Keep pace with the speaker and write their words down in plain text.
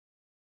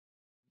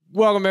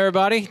Welcome,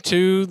 everybody,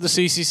 to the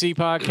CCC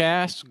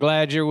podcast.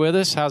 Glad you're with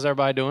us. How's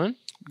everybody doing?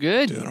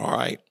 Good. Doing all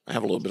right. I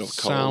have a little bit of a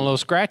cold. Sound a little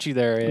scratchy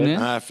there, Ed.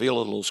 Yeah. I feel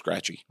a little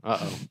scratchy.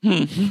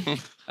 Uh-oh.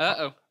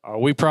 Uh-oh. Are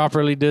we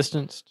properly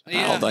distanced? I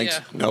don't think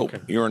so. Nope,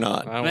 you're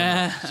not. I don't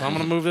know. So I'm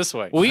going to move this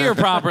way. We are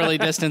properly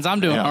distanced. I'm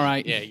doing Yeah. all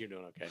right. Yeah, you're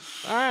doing okay.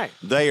 All right.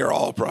 They are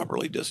all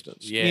properly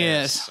distanced.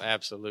 Yes.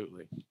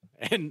 Absolutely.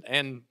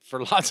 And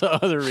for lots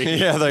of other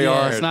reasons. Yeah, they Yeah,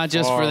 are. it's not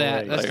just for that.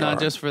 Always. That's They not are.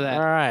 just for All that.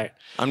 right.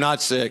 I'm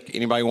not sick.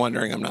 Anybody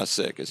wondering, I'm not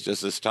sick. It's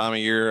just this time of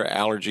year,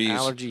 allergies.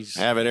 Allergies.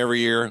 I have it every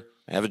year.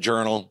 I have a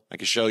journal. I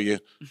can show you.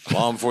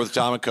 Long before the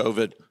time of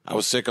COVID, I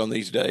was sick on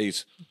these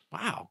days.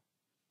 Wow.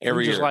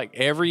 Every Just year. like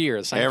every year.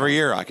 The same Every time.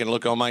 year, I can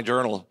look on my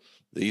journal.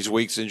 These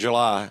weeks in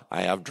July,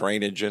 I have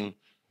drainage and,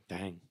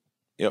 Dang.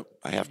 yep,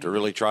 I have to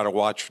really try to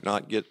watch,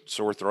 not get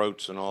sore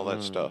throats and all that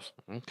Mm. stuff.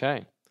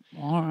 Okay.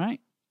 All right.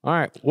 All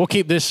right. We'll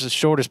keep this as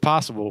short as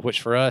possible,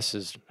 which for us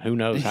is who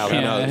knows how that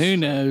Yeah, knows? who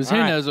knows? All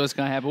Who right. knows what's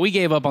going to happen? We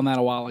gave up on that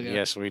a while ago.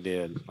 Yes, we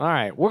did. All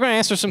right. We're going to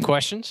answer some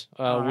questions.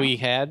 All right. We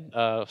had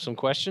some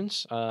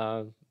questions.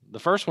 The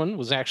first one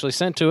was actually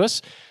sent to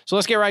us. So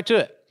let's get right to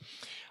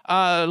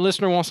it.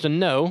 Listener wants to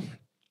know,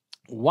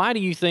 why do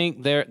you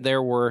think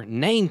there were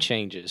name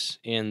changes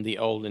in the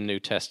Old and New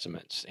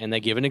Testaments? And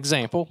they give an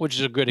example, which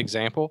is a good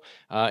example.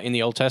 In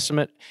the Old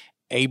Testament,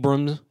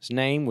 Abram's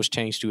name was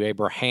changed to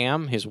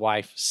Abraham. His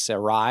wife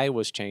Sarai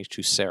was changed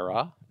to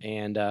Sarah.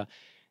 And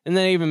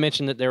they even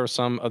mentioned that there were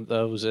some of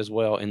those as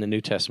well in the New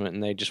Testament,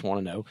 and they just want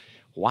to know,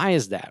 why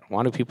is that?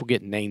 Why do people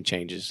get name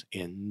changes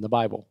in the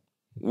Bible?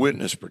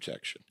 Witness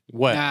protection.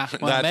 What? Nah,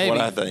 well, That's maybe, what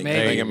I think. I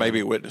Maybe, think it may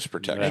be witness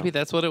protection. maybe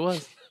that's what it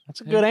was.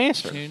 That's a good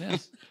answer. Who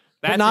knows?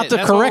 But not the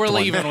That's correct what we're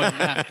one. leaving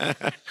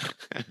with.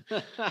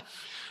 Nah.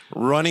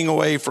 Running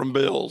away from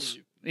bills.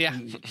 Yeah.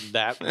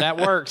 That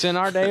works in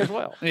our day as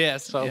well.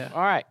 Yes. So, yeah.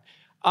 all right.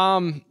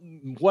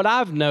 What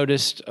I've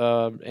noticed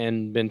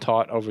and been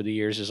taught over the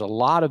years is a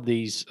lot of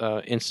these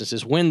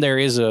instances, when there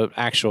is an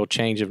actual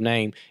change of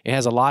name, it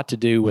has a lot to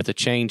do with a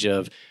change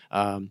of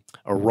a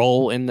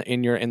role in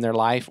their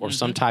life, or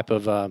some type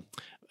of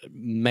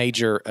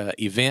major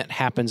event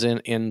happens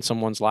in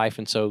someone's life,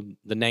 and so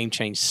the name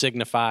change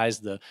signifies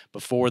the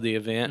before the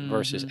event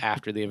versus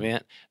after the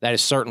event. That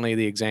is certainly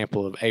the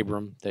example of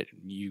Abram that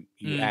you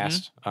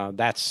asked.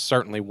 That's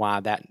certainly why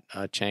that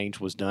change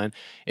was done.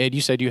 Ed,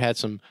 you said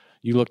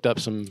you looked up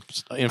some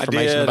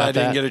information about I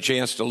that. didn't get a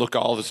chance to look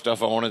all the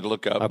stuff I wanted to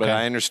look up, but Okay.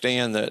 I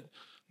understand that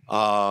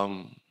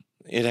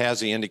it has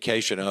the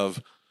indication of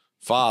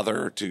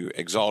father to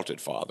exalted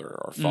father,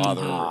 or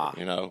father,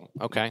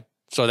 Okay,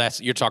 so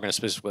you're talking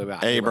specifically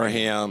about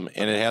Abraham,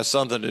 and it has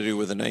something to do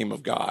with the name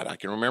of God. I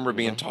can remember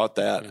being taught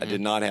that. I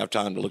did not have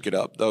time to look it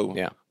up, though.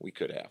 Yeah. We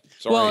could have.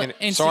 Sorry, Well,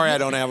 and sorry, I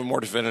don't have a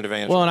more definitive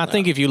answer. Well, and I on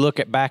think that. if you look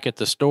back at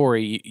the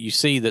story, you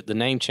see that the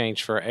name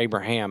change for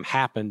Abraham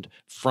happened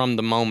from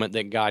the moment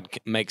that God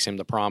makes him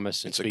the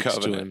promise and It's a speaks to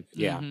covenant. him.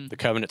 Yeah, the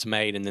covenant's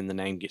made, and then the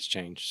name gets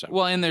changed. So,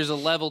 Well, and there's a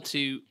level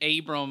to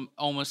Abram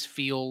almost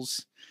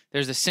feels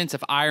there's a sense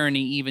of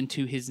irony even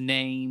to his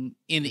name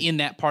in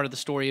that part of the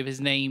story of his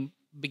name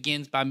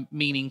begins by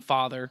meaning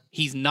father.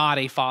 He's not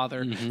a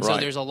father. So Right.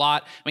 there's a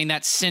lot. I mean,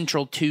 that's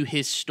central to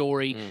his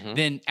story.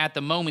 Then at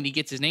the moment he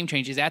gets his name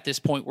changed is at this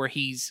point where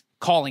he's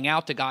calling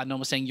out to God and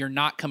almost saying, you're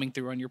not coming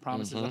through on your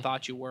promises. I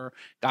thought you were.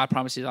 God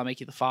promises I'll make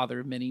you the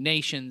father of many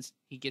nations.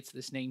 He gets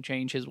this name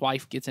change. His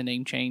wife gets a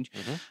name change.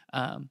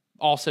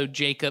 Also,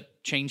 Jacob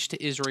changed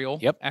to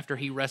Israel after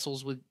he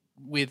wrestles with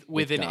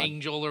an God.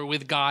 angel or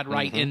with God,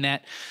 right? In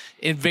that,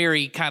 in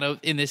very kind of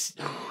in this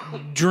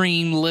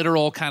dream,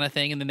 literal kind of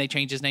thing, and then they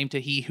change his name to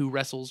He Who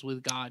Wrestles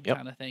with God,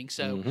 kind of thing.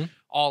 So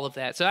all of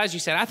that. So as you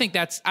said, I think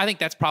that's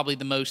probably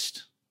the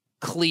most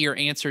clear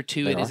answer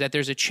to it is that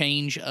there's a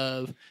change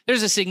of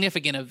there's a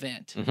significant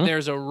event.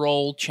 There's a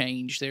role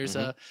change. There's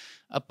a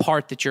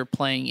part that you're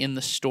playing in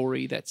the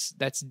story that's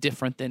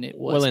different than it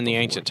was. well, in the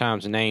before. ancient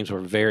times, names were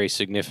very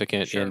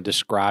significant in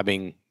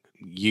describing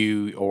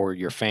you or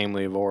your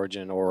family of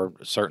origin, or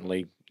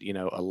certainly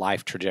a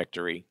life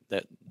trajectory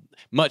that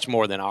much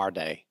more than our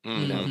day.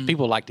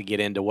 People like to get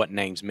into what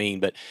names mean,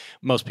 but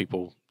most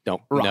people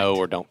don't know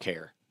or don't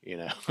care.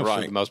 For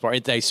Right. the most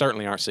part, they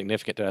certainly aren't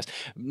significant to us.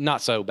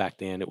 Not so back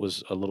then; it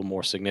was a little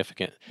more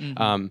significant.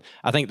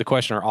 I think the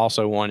questioner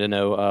also wanted to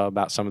know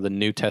about some of the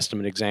New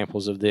Testament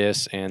examples of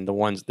this, and the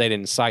ones they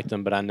didn't cite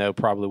them, but I know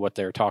probably what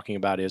they're talking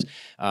about is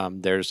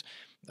there's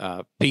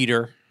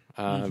Peter.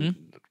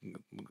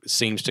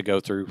 Seems to go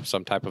through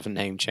some type of a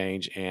name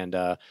change, and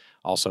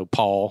also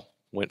Paul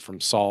went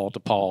from Saul to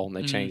Paul, and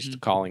they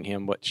changed calling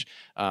him, which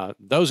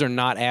those are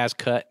not as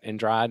cut and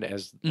dried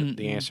as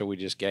the answer we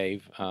just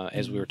gave.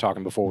 As we were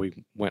talking before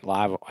we went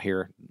live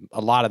here,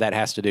 a lot of that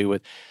has to do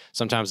with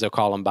sometimes they'll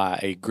call him by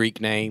a Greek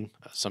name,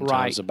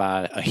 sometimes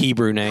by a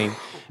Hebrew name,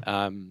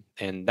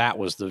 and that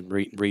was the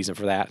reason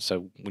for that.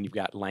 So when you've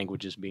got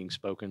languages being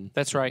spoken,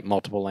 That's right.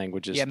 multiple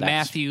languages. Yeah,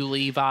 Matthew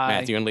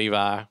and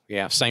Levi,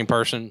 same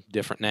person,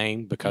 different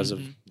name because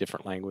of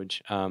different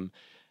language.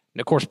 And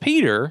of course,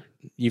 Peter,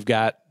 you've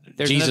got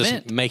There's an Jesus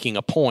event. making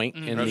a point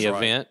in That's the right.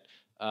 event.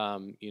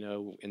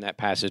 In that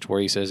passage where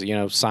he says,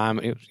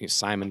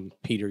 Simon,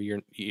 Peter,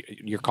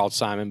 you're called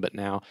Simon, but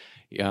now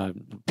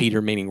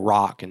Peter meaning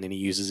rock, and then he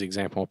uses the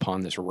example,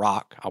 upon this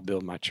rock I'll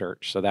build my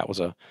church. So that was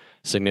a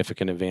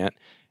significant event,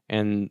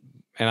 and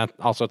I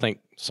also think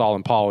Saul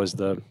and Paul is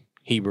the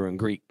Hebrew and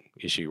Greek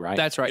issue, right?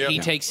 That's right. Yep. He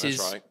takes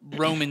That's his right.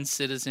 Roman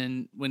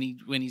citizen when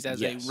he's as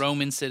Yes. a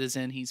Roman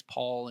citizen. He's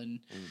Paul, and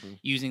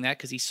using that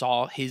because he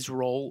saw his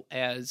role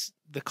as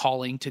the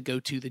calling to go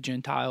to the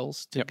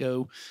Gentiles, to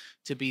go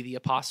to be the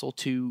apostle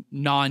to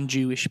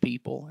non-Jewish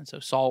people, and so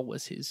Saul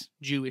was his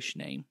Jewish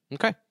name.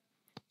 Okay,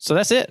 so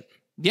that's it.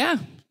 Yeah,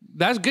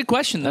 that's a good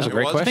question. That's a though.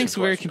 great It was question. I think it's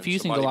very question.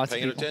 confusing to Somebody lots of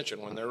paying people.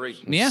 attention when they're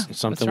reading. Yeah,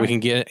 Something that's we can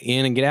get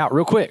in and get out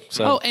real quick.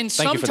 So, Oh, and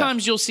thank you for that.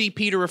 sometimes you'll see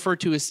Peter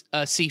referred to as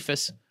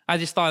Cephas. I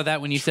just thought of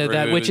that when you said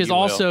that, True, which is you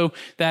will. also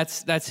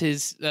that's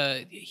his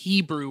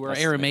Hebrew or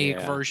Aramaic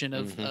yeah. version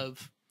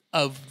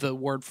of the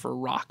word for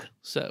rock.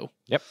 So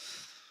Yep.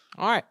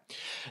 All right.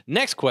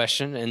 Next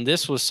question, and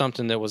this was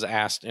something that was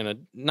asked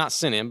not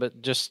sent in,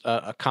 but just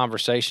a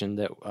conversation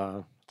that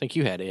I think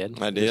you had, Ed.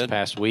 I this did.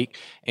 past week,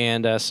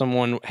 and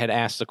someone had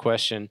asked the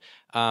question,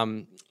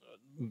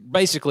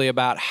 basically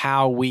about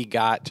how we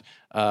got,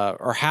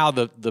 or how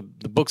the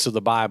books of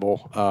the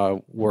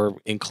Bible were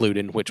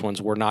included, and which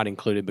ones were not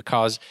included,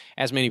 because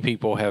as many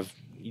people have.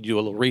 You do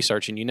a little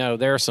research, and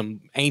there are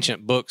some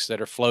ancient books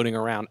that are floating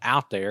around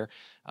out there.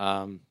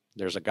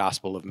 There's a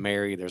Gospel of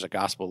Mary. There's a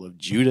Gospel of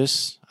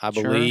Judas, I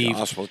believe.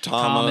 Gospel of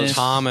Thomas.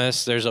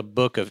 Thomas. There's a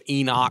book of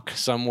Enoch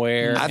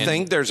somewhere. I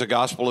think there's a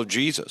Gospel of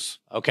Jesus.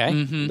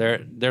 Okay.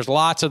 There's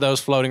lots of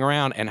those floating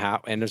around,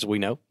 and as we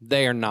know,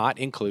 they are not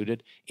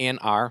included in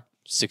our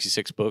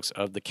 66 books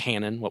of the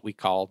canon, what we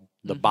call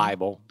the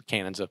Bible.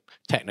 Canon's a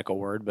technical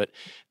word, but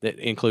that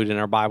included in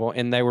our Bible.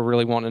 And they were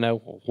really wanting to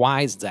know,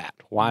 why is that?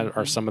 Why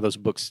are some of those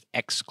books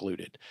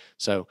excluded?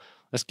 So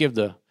let's give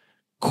the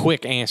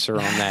quick answer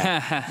on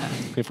that,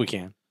 if we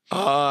can.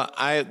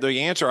 The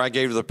answer I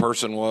gave to the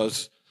person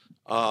was,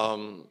 there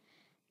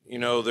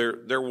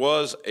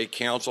was a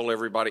council.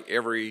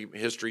 Every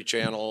History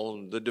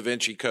Channel, the Da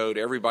Vinci Code,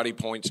 everybody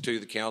points to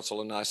the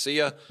Council of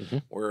Nicaea,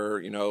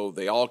 where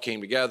they all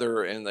came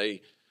together and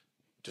they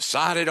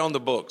decided on the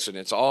books. And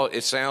it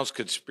sounds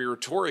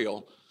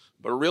conspiratorial,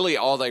 but really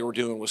all they were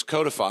doing was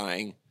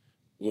codifying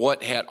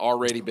what had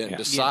already been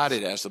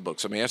decided as the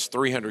books. I mean, that's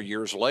 300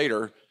 years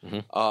later.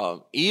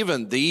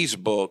 Even these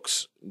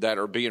books that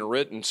are being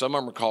written, some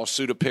of them are called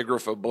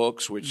pseudepigrapha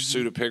books, which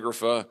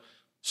pseudepigrapha,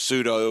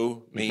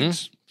 pseudo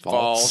means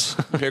false.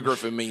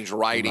 Pigrapha means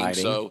writing.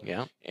 So,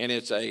 and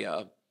it's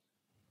a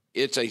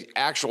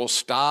actual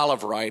style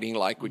of writing,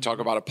 like we talk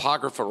about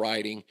apocrypha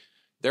writing.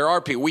 There are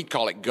people, we'd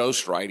call it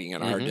ghost writing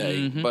in our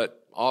day,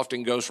 but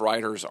often ghost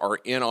writers are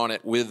in on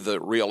it with the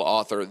real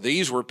author.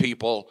 These were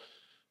people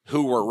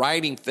who were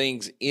writing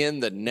things in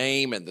the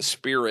name and the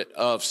spirit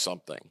of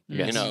something,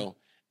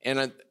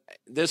 And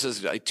this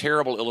is a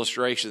terrible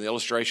illustration. The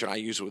illustration I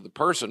use with the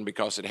person,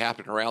 because it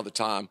happened around the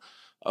time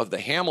of the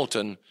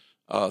Hamilton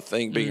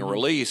thing being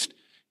released,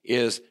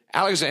 is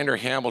Alexander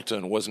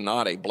Hamilton was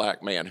not a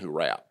black man who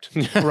rapped.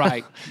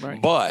 right.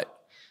 But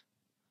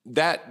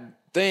that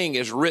thing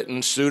is written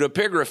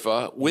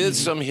pseudepigrapha with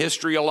some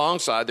history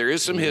alongside. There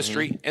is some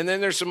history, and then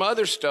there's some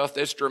other stuff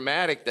that's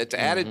dramatic that's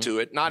added to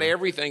it. Not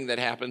everything that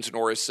happens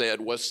nor is said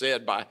was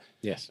said by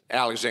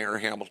Alexander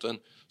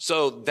Hamilton.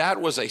 So that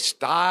was a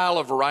style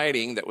of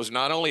writing that was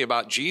not only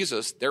about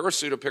Jesus. There were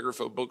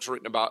pseudepigrapha books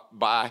written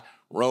by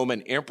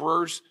Roman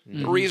emperors.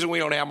 The reason we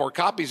don't have more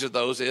copies of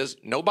those is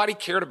nobody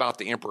cared about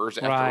the emperors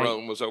after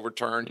Rome was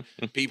overturned.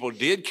 People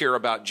did care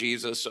about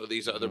Jesus, so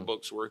these other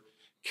books were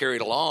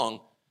carried along.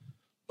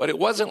 But it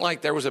wasn't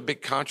like there was a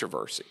big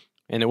controversy.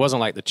 And it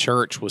wasn't like the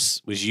church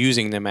was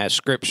using them as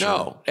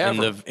scripture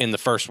ever. in the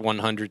first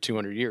 100,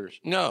 200 years.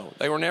 No,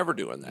 they were never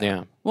doing that.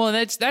 Yeah. Well,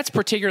 that's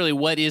particularly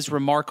what is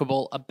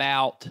remarkable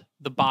about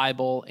the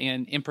Bible,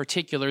 and in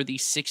particular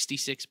these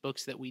 66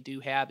 books that we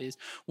do have, is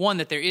one,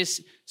 that there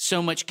is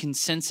so much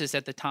consensus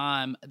at the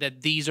time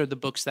that these are the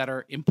books that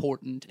are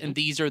important, and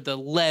these are the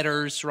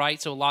letters, right?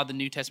 So a lot of the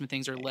New Testament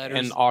things are letters.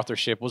 And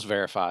authorship was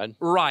verified.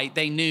 Right.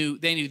 They knew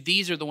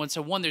these are the ones.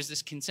 So one, there's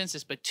this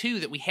consensus, but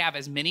two, that we have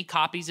as many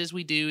copies as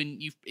we do.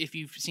 And if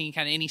you've seen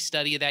kind of any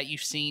study of that,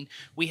 you've seen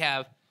we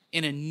have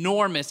an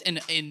enormous and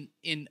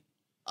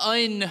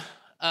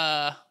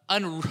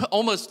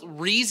almost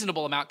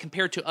reasonable amount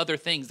compared to other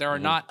things. There are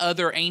not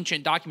other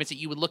ancient documents that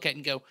you would look at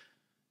and go,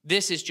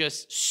 this is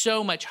just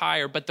so much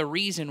higher. But the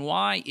reason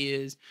why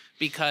is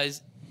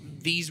because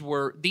these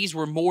were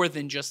more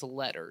than just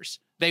letters.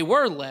 They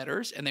were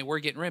letters and they were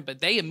getting written, but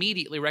they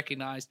immediately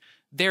recognized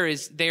there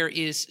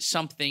is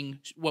something,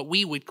 what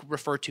we would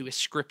refer to as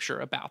scripture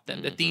about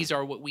them, that these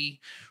are what we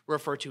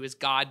refer to as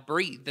God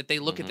breathed, that they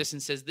look at this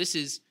and says,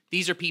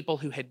 these are people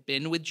who had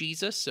been with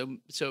Jesus.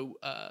 So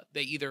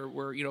they either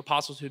were,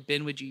 apostles who had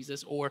been with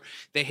Jesus, or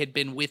they had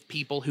been with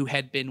people who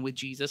had been with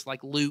Jesus,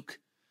 like Luke,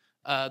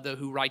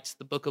 who writes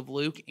the book of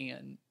Luke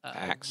and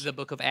the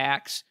book of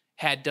Acts,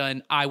 had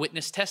done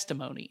eyewitness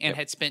testimony and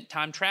had spent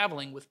time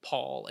traveling with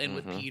Paul and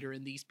with Peter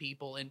and these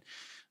people. And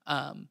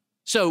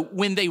So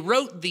when they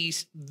wrote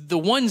these, the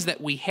ones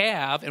that we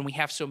have, and we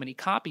have so many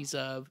copies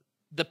of,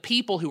 the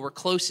people who were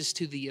closest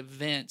to the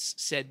events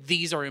said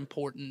these are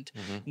important,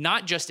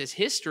 not just as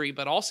history,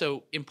 but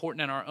also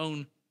important in our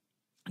own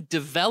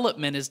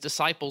development as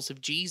disciples of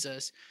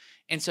Jesus.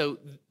 And so,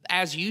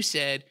 as you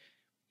said,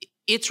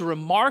 it's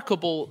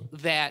remarkable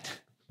that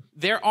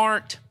there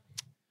aren't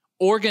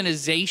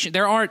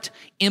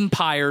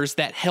empires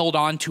that held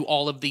on to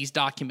all of these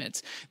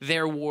documents.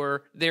 There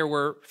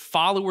were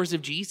followers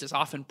of Jesus,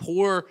 often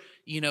poor,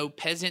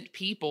 peasant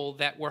people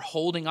that were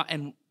holding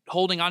on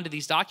to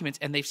these documents,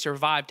 and they've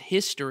survived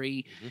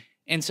history.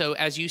 And so,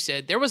 as you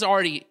said, there was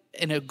already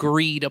an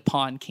agreed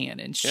upon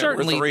canon. Yeah,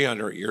 Certainly, we're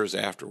 300 years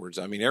afterwards.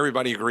 I mean,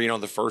 everybody agreed on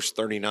the first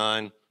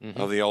 39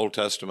 of the Old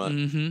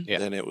Testament.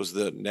 Then it was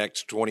the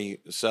next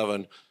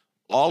 27.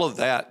 All of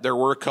that, there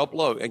were a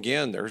couple of,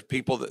 again, there's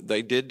people that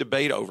they did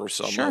debate over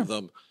some of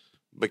them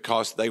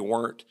because they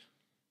weren't,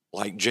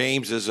 like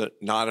James is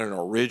not an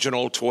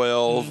original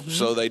 12,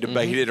 so they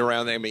debated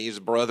around him. He's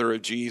a brother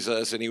of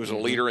Jesus, and he was a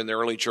leader in the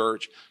early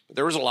church. But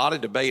there was a lot of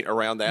debate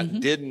around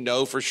that. Didn't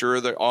know for sure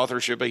the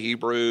authorship of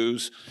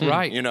Hebrews.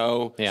 Right.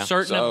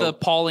 Certain of the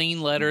Pauline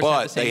letters.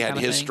 But they had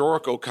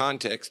historical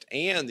context.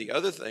 And the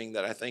other thing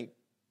that I think,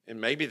 and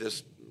maybe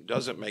this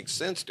doesn't make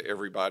sense to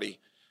everybody,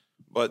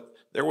 but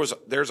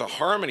there's a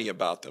harmony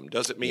about them.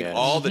 Does it mean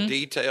all the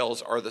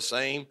details are the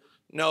same?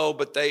 No,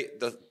 but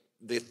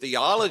the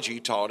theology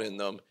taught in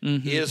them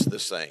is the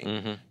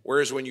same.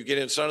 Whereas when you get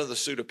in some of the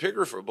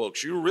pseudepigrapha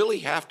books, you really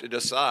have to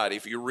decide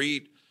if you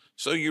read.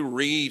 So you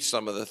read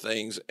some of the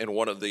things in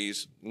one of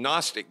these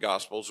Gnostic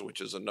Gospels,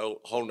 which is a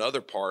whole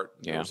nother part.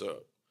 There was a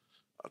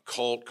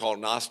cult called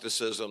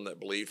Gnosticism that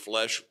believed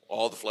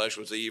all the flesh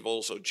was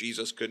evil, so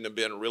Jesus couldn't have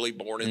been really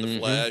born in the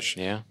flesh,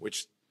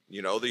 which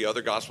the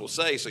other Gospels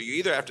say. So you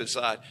either have to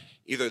decide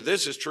either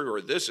this is true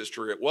or this is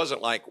true. It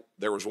wasn't like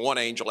there was one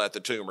angel at the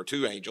tomb or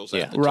two angels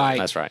at the tomb. Right.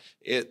 That's right.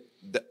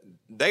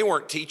 They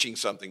weren't teaching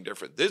something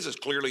different. This is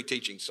clearly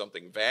teaching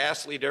something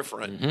vastly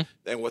different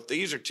than what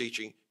these are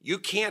teaching. You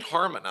can't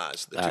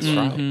harmonize the two. That's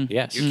right.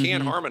 Yes. You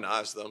can't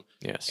harmonize them.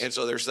 Yes. And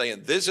so they're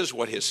saying this is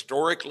what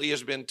historically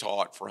has been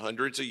taught for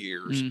hundreds of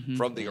years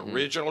from the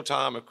original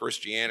time of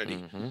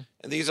Christianity.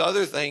 And these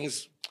other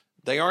things,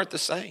 they aren't the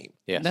same.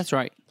 Yes. That's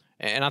right.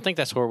 And I think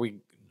that's where we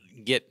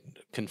get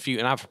confused.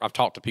 And I've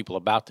talked to people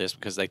about this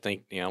because they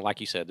think, like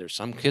you said, there's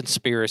some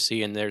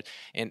conspiracy and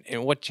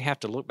what you have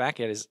to look back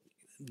at is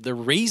the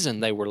reason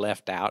they were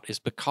left out is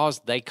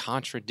because they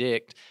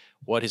contradict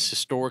what has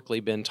historically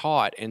been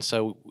taught. And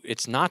so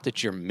it's not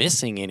that you're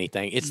missing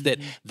anything. It's that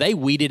they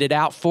weeded it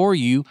out for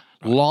you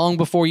long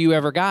before you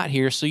ever got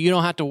here, so you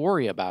don't have to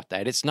worry about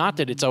that. It's not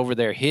that it's over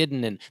there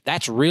hidden, and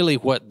that's really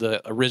what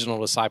the original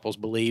disciples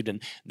believed,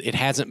 and it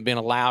hasn't been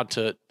allowed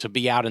to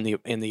be out in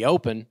the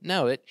open.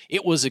 No,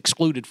 it was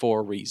excluded for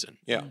a reason.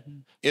 Yeah.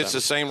 It's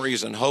the same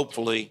reason.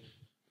 Hopefully,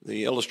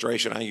 the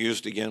illustration I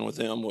used again with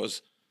them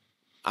was,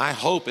 I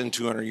hope in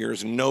 200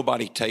 years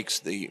nobody takes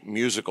the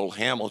musical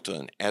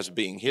Hamilton as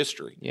being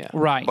history. Yeah.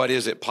 Right. But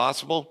is it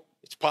possible?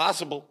 It's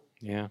possible.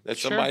 Yeah. That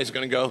somebody's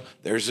going to go,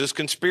 there's this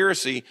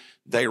conspiracy.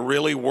 They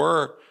really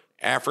were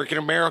African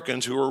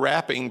Americans who were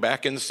rapping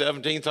back in the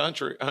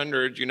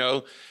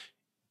 1700s,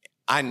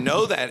 I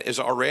know that is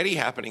already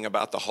happening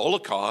about the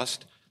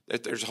Holocaust,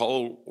 that there's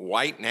whole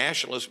white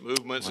nationalist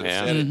movements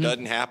that said it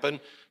doesn't happen,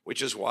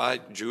 which is why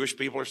Jewish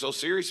people are so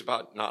serious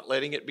about not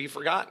letting it be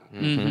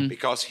forgotten,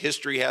 because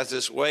history has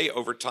this way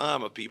over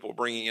time of people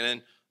bringing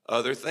in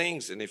other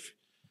things. And if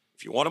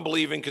you want to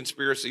believe in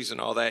conspiracies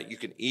and all that, you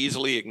can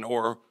easily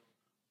ignore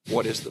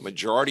what is the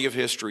majority of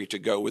history to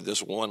go with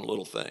this one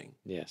little thing.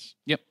 Yes.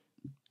 Yep.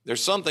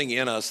 There's something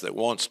in us that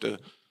wants to,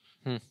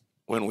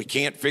 when we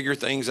can't figure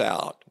things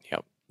out,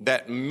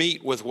 that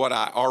meet with what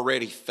I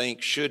already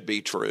think should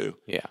be true.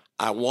 Yeah.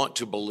 I want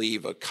to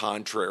believe a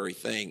contrary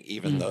thing,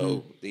 even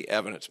though the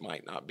evidence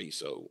might not be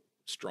so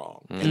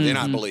strong. And then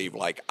I believe,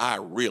 I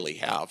really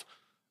have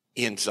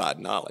inside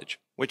knowledge,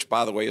 which,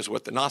 by the way, is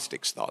what the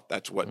Gnostics thought.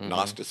 That's what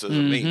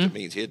Gnosticism means. It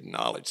means hidden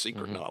knowledge,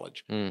 secret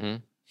knowledge. All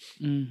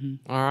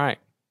right.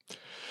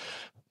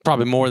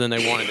 Probably more than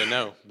they wanted to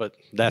know, but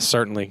that's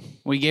certainly...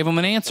 We gave them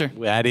an answer.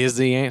 That is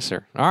the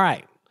answer. All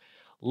right.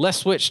 Let's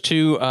switch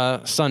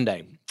to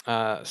Sunday.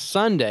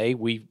 Sunday,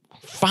 we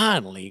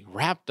finally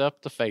wrapped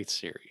up the Faith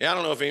series. Yeah, I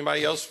don't know if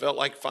anybody else felt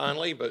like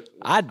finally, but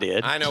I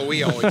did. I know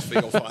we always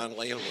feel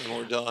finally when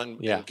we're done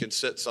and can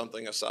set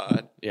something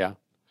aside. Yeah.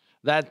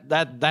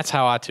 That's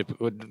how I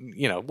typically,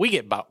 we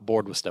get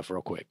bored with stuff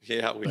real quick.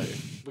 Yeah, we do.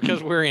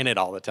 Because we're in it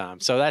all the time.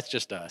 So that's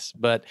just us.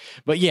 But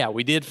yeah,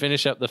 we did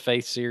finish up the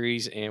Faith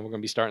series, and we're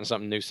going to be starting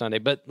something new Sunday.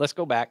 But let's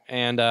go back.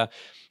 And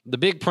the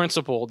big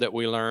principle that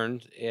we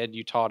learned, Ed,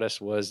 you taught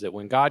us, was that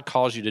when God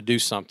calls you to do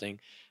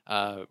something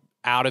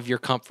out of your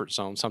comfort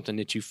zone, something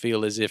that you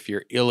feel as if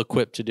you're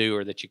ill-equipped to do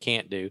or that you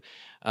can't do,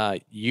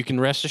 you can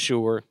rest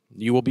assured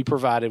you will be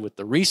provided with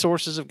the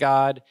resources of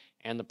God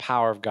and the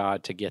power of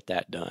God to get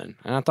that done.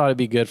 And I thought it'd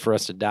be good for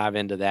us to dive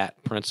into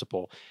that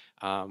principle.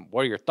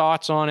 What are your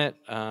thoughts on it?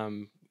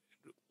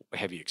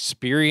 Have you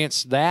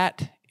experienced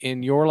that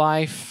in your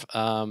life,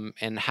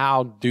 and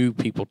how do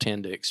people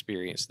tend to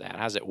experience that?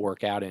 How does it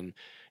work out in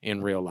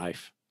real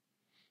life?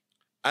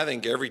 I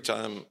think every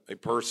time a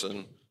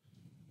person,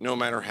 no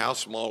matter how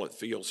small it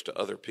feels to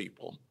other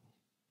people,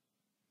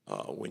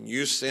 when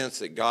you sense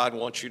that God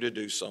wants you to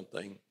do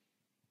something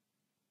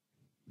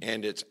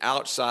and it's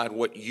outside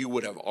what you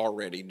would have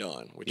already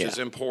done, which is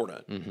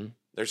important. Mm-hmm.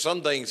 There's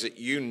some things that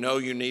you know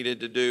you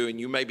needed to do and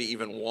you maybe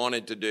even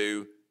wanted to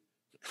do,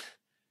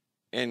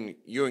 and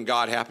you and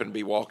God happen to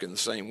be walking the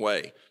same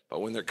way.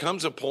 But when there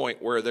comes a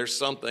point where there's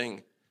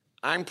something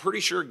I'm pretty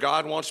sure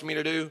God wants me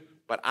to do,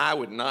 but I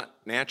would not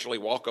naturally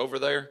walk over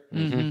there,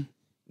 mm-hmm.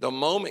 the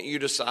moment you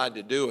decide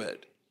to do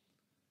it,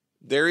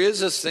 there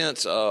is a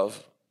sense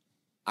of,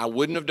 I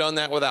wouldn't have done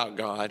that without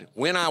God.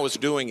 When I was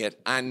doing it,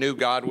 I knew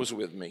God was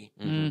with me.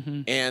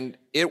 Mm-hmm. And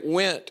it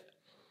went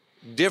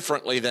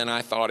differently than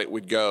I thought it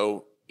would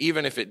go,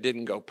 even if it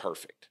didn't go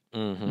perfect.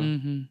 Mm-hmm.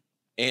 Mm-hmm.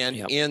 And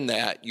in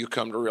that, you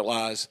come to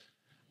realize,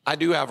 I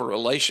do have a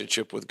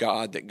relationship with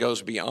God that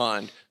goes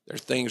beyond,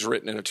 there's things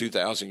written in a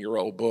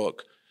 2,000-year-old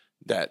book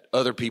that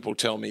other people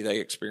tell me they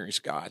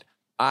experienced God.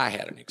 I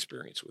had an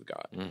experience with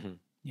God. Mm-hmm.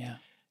 Yeah.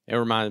 It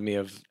reminded me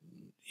of,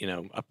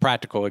 a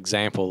practical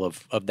example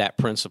of that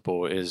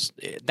principle is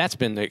that's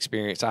been the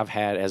experience I've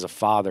had as a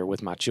father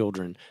with my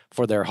children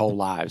for their whole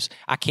lives.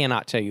 I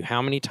cannot tell you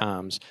how many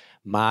times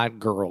my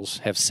girls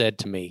have said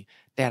to me,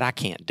 Dad, I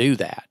can't do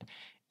that.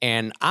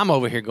 And I'm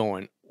over here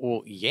going,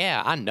 well,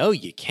 yeah, I know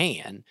you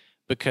can,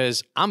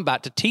 because I'm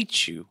about to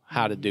teach you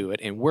how to do it,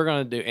 and we're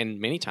going to do.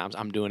 And many times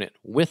I'm doing it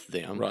with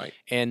them, right?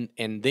 And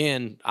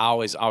then I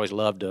always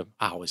love,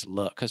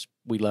 because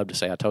we love to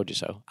say I told you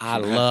so. I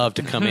love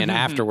to come in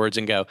afterwards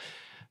and go,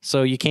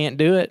 so you can't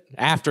do it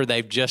after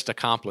they've just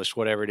accomplished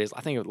whatever it is.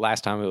 I think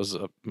last time it was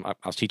I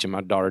was teaching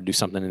my daughter to do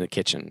something in the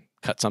kitchen,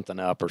 cut something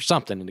up or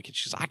something in the kitchen.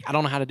 She's like, I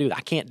don't know how to do that.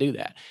 I can't do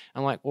that.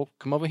 I'm like, well,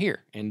 come over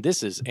here. And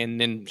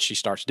then she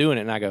starts doing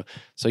it, and I go,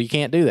 so you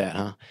can't do that,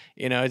 huh?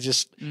 It's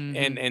just, mm-hmm.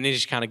 and it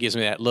just kind of gives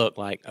me that look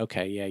like,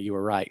 okay, yeah, you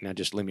were right. Now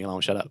just leave me alone.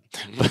 Shut up.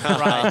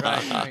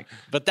 right.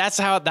 But that's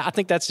how, I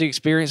think that's the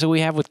experience that we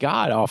have with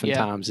God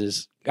oftentimes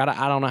is, God,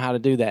 I don't know how to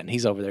do that. And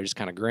he's over there just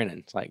kind of grinning.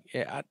 It's like,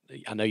 yeah,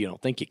 I know you don't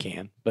think you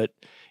can, but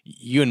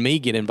you and me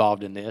get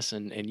involved in this,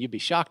 and you'd be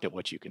shocked at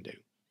what you can do.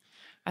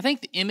 I think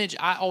the image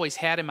I always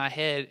had in my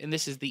head, and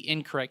this is the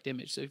incorrect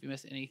image, so if you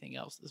missed anything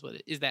else, this is what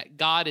it is, that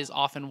God is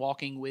often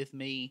walking with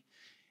me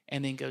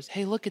and then goes,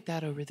 hey, look at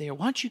that over there.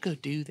 Why don't you go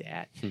do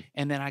that?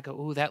 And then I go,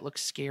 oh, that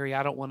looks scary.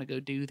 I don't want to go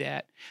do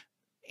that.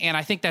 And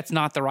I think that's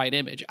not the right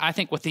image. I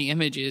think what the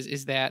image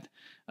is that,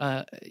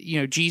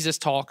 Jesus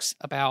talks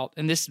about,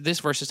 and this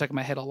verse is stuck in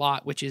my head a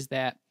lot, which is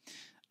that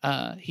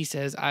he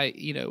says,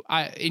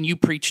 and you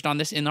preached on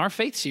this in our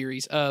faith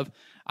series of,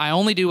 I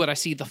only do what I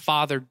see the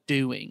Father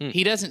doing.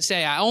 He doesn't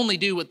say, I only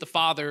do what the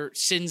Father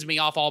sends me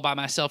off all by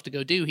myself to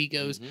go do. He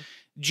goes,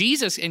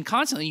 Jesus, and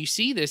constantly you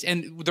see this.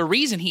 And the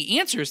reason he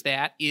answers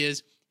that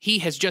is he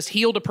has just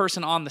healed a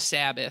person on the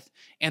Sabbath,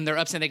 and they're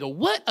upset. They go,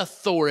 what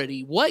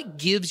authority? What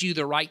gives you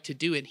the right to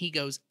do it? And he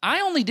goes,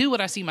 I only do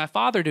what I see my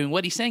Father doing.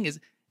 What he's saying is,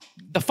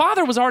 the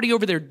Father was already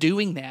over there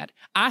doing that.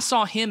 I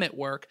saw him at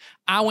work.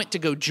 I went to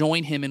go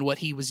join him in what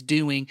he was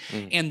doing.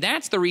 And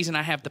that's the reason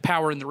I have the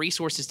power and the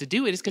resources to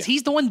do it, is because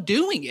he's the one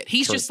doing it.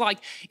 He's just like,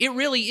 it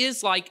really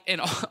is like, and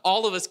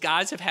all of us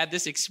guys have had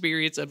this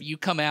experience of you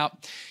come to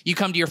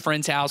your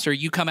friend's house or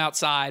you come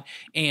outside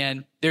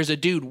and there's a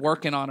dude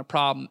working on a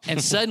problem, and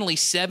suddenly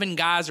 7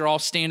 guys are all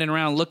standing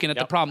around looking at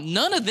the problem.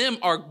 None of them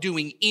are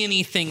doing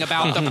anything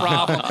about the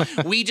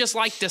problem. We just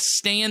like to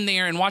stand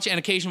there and watch it, and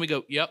occasionally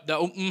we go,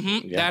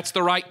 that's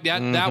the right,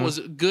 that was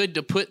good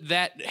to put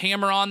that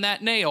hammer on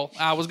that nail.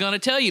 I was going to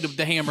tell you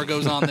the hammer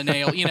goes on the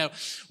nail.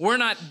 We're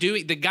not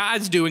doing, the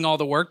guy's doing all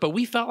the work, but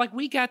we felt like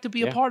we got to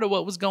be a part of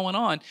what was going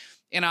on.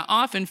 And I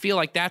often feel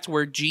like that's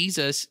where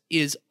Jesus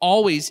is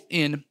always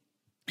in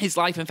his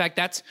life. In fact,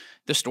 that's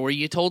the story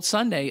you told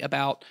Sunday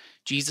about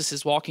Jesus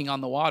is walking on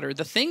the water.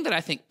 The thing that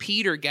I think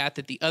Peter got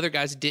that the other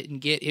guys didn't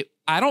get,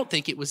 I don't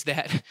think it was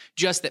that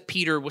just that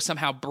Peter was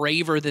somehow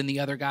braver than the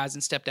other guys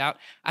and stepped out.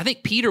 I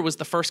think Peter was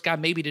the first guy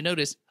maybe to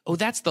notice, oh,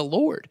 that's the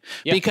Lord.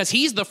 Yeah. Because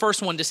he's the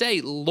first one to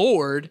say,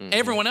 Lord. Mm-hmm.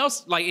 Everyone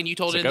else, and you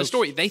told it in the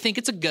story, they think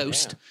it's a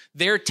ghost. Yeah.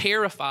 They're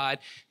terrified.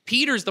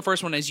 Peter's the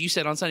first one, as you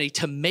said on Sunday,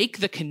 to make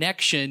the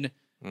connection.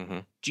 Mm-hmm.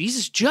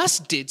 Jesus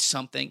just did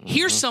something. Mm-hmm.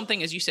 Here's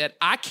something, as you said,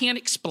 I can't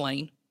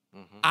explain.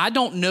 Mm-hmm. I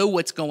don't know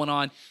what's going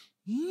on.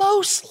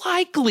 Most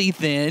likely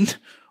then,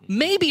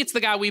 maybe it's the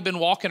guy we've been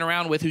walking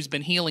around with who's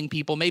been healing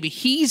people. Maybe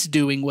he's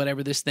doing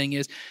whatever this thing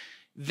is.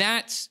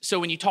 So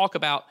when you talk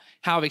about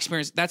how I've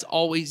experienced, that's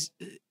always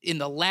in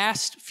the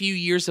last few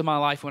years of my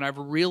life when I've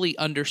really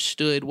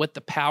understood what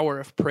the power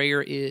of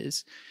prayer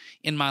is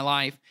in my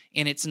life.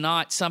 And it's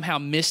not somehow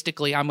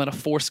mystically I'm going to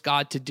force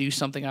God to do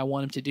something I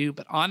want him to do.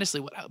 But honestly,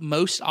 what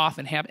most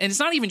often happens, and it's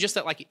not even just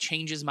that it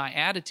changes my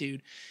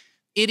attitude.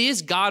 It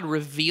is God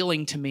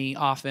revealing to me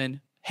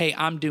often, hey,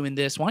 I'm doing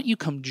this. Why don't you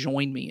come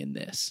join me in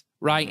this,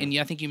 right? Mm-hmm. And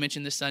I think you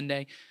mentioned this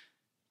Sunday.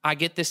 I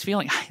get this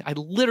feeling. I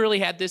literally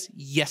had this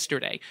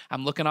yesterday.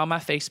 I'm looking on my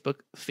Facebook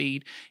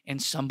feed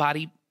and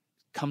somebody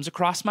comes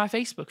across my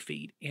Facebook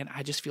feed and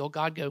I just feel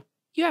God go,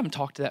 you haven't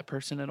talked to that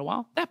person in a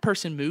while. That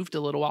person moved a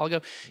little while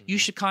ago. You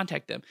should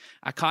contact them.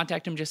 I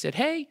contacted them, just said,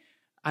 hey,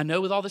 I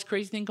know with all this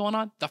crazy thing going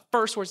on, the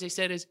first words they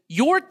said is,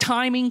 your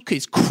timing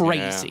is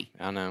crazy.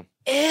 Yeah, I know.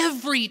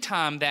 Every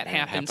time that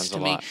happens to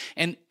me.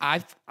 And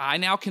I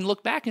now can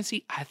look back and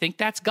see, I think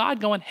that's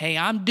God going, hey,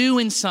 I'm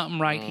doing something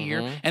right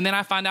here. And then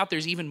I find out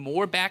there's even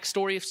more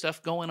backstory of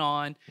stuff going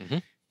on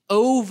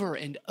over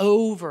and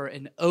over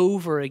and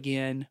over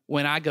again.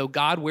 When I go,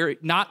 God,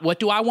 what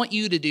do I want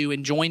you to do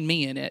and join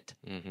me in it?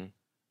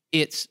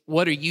 It's,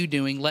 what are you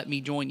doing? Let me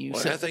join you.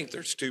 Well, I think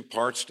there's two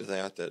parts to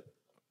that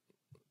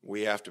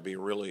we have to be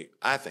really,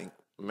 I think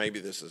maybe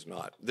this is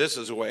not. This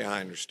is the way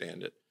I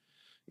understand it.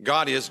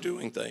 God is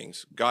doing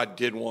things. God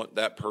did want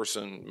that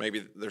person.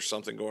 Maybe there's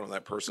something going on in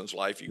that person's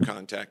life you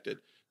contacted.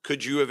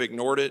 Could you have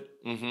ignored it?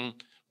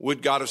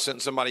 Would God have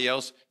sent somebody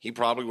else? He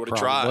probably would have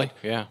tried.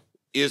 Yeah.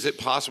 Is it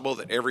possible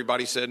that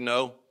everybody said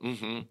no?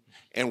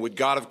 And would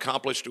God have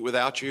accomplished it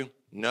without you?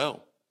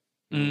 No.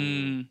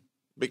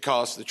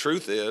 Because the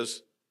truth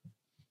is,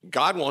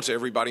 God wants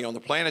everybody on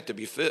the planet to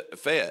be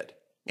fed.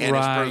 And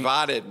has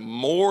provided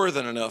more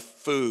than enough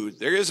food.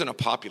 There isn't a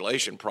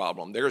population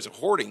problem. There is a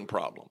hoarding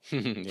problem.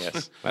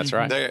 Yes, that's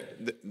right.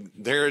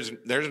 There's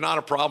not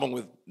a problem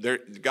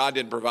with God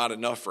didn't provide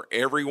enough for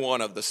every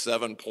one of the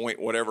 7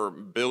 point whatever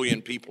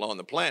billion people on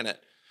the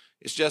planet.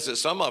 It's just that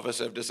some of us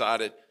have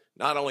decided,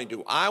 not only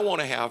do I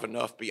want to have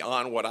enough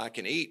beyond what I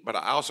can eat, but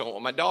I also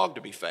want my dog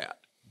to be fat.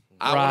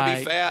 I want to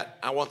be fat.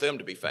 I want them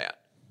to be fat.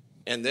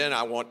 And then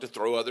I want to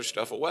throw other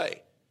stuff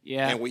away.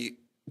 Yeah. And we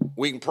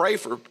can pray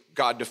for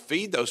God to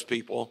feed those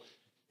people,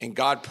 and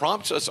God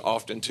prompts us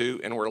often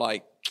to, and we're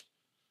like,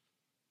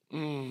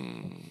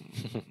 and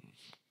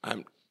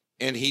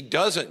he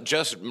doesn't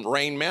just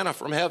rain manna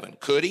from heaven.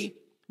 Could he?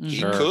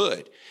 He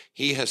could.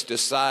 He has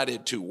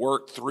decided to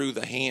work through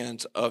the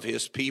hands of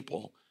his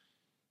people.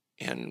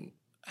 And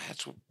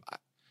that's,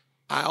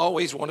 I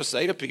always want to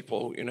say to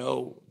people,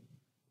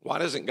 why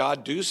doesn't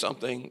God do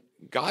something?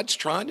 God's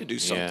trying to do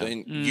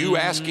something. Yeah. You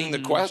asking the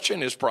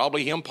question is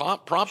probably him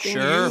prompting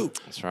you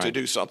to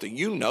do something.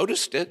 You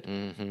noticed it.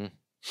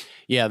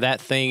 Yeah, that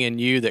thing in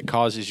you that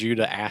causes you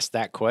to ask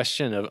that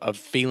question of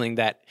feeling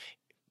that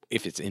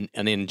if it's an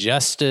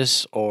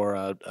injustice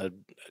or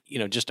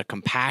just a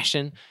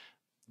compassion,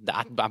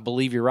 I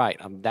believe you're right.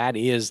 That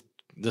is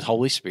the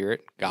Holy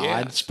Spirit,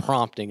 God's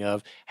prompting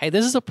of, hey,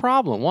 this is a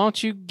problem. Why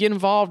don't you get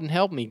involved and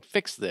help me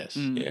fix this?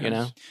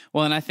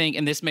 Well, and I think,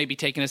 and this may be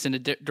taking us in a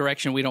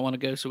direction we don't want to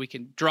go, so we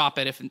can drop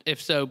it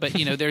if so. But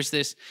there's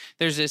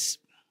this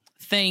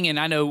thing, and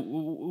I know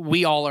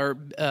we all are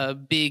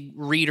big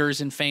readers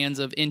and fans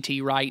of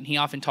N.T. Wright, and he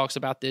often talks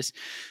about this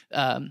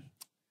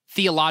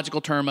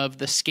theological term of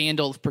the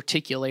scandal of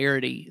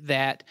particularity,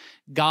 that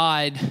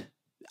God.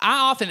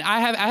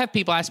 I have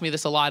people ask me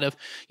this a lot of,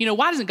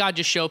 why doesn't God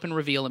just show up and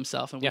reveal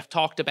himself? And we've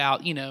talked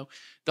about, the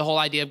whole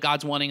idea of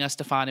God's wanting us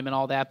to find him and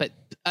all that. But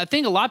I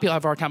think a lot of people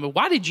have a hard time with,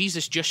 why did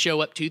Jesus just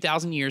show up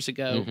 2,000 years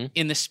ago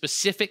in this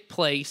specific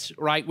place,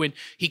 right? When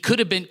he could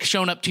have been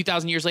shown up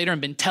 2,000 years later and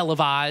been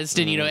televised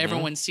and,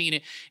 everyone's seen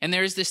it. And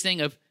there's this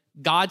thing of,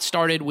 God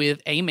started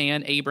with a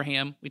man,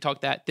 Abraham, we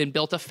talked that, then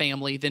built a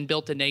family, then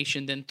built a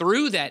nation, then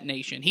through that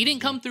nation. He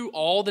didn't come through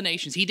all the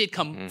nations. He did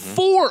come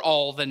for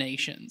all the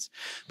nations,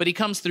 but he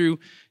comes through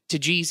to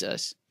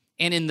Jesus.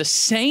 And in the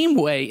same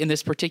way, in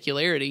this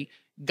particularity,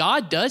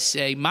 God does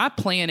say, my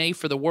plan A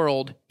for the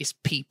world is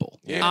people.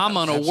 Yeah, I'm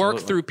going to work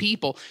through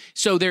people.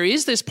 So there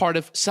is this part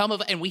of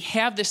and we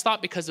have this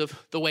thought because of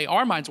the way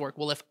our minds work.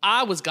 Well, if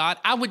I was God,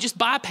 I would just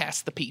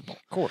bypass the people.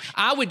 Of course.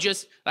 I would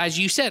just, as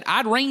you said,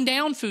 I'd rain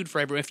down food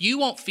for everyone. If you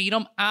won't feed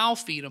them, I'll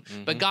feed them.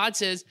 But God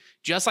says,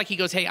 just like he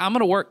goes, hey, I'm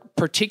going to work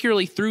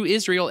particularly through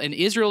Israel. And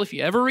Israel, if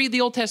you ever read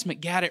the Old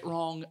Testament, got it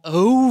wrong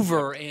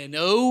over and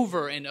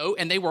over and over.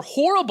 And they were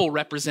horrible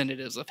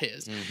representatives of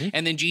his.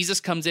 And then Jesus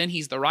comes in,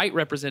 he's the right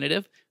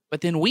representative. But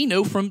then we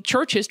know from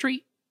church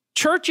history,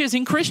 churches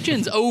and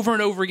Christians over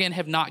and over again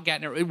have not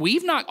gotten it.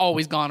 We've not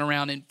always gone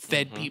around and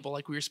fed people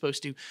like we were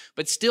supposed to.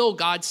 But still,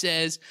 God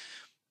says,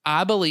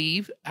 I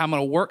believe I'm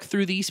going to work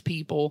through these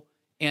people,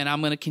 and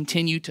I'm going to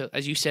continue to,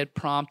 as you said,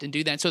 prompt and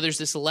do that. And so there's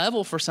this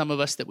level for some of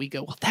us that we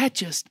go, well, that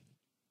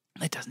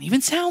doesn't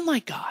even sound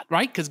like God,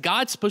 right? Because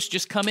God's supposed to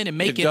just come in and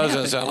make it happen. It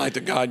doesn't sound like the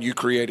God you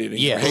created in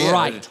your head.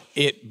 Right.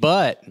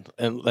 But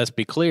let's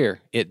be clear,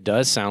 it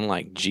does sound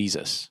like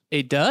Jesus.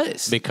 It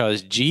does.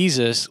 Because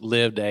Jesus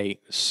lived a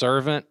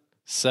servant,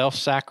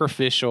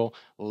 self-sacrificial,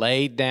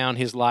 laid down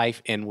his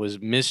life and was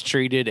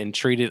mistreated and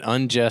treated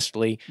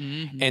unjustly.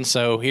 And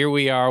so here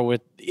we are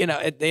with,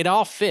 it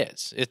all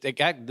fits.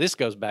 This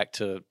goes back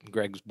to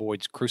Greg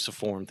Boyd's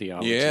cruciform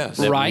theology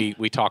that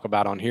we talk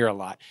about on here a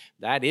lot.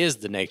 That is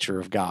the nature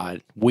of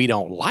God. We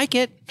don't like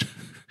it.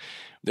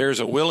 There's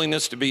a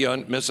willingness to be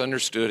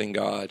misunderstood in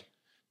God.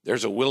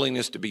 There's a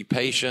willingness to be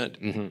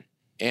patient.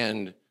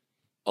 And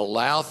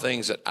allow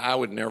things that I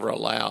would never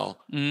allow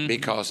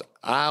because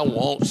I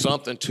want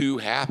something to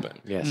happen.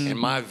 Yes. And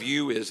my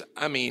view is,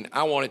 I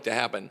want it to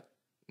happen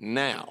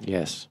now.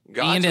 Yes.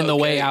 And in the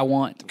way I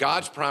want.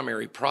 God's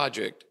primary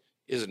project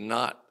is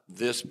not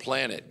this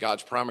planet.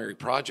 God's primary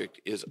project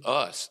is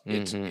us.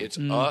 It's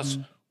us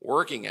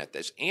working at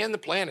this and the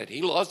planet.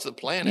 He loves the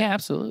planet. Yeah,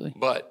 absolutely.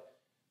 But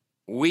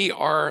we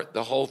are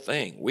the whole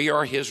thing. We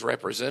are his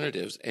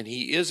representatives, and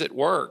he is at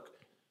work.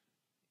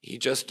 He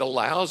just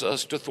allows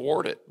us to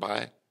thwart it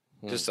by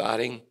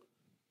deciding,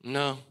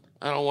 no,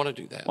 I don't want to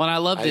do that. Well, I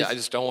love this. I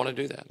just don't want to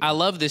do that. I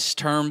love this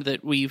term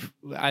that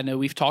I know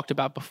we've talked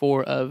about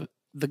before of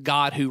the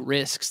God who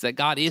risks, that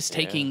God is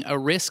taking a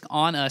risk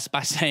on us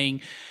by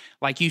saying,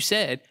 like you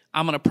said,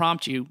 I'm going to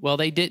prompt you. Well,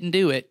 they didn't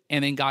do it.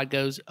 And then God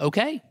goes,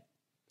 okay,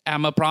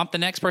 I'm going to prompt the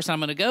next person I'm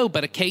going to go.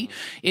 But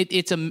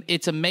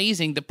it's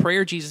amazing. The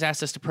prayer Jesus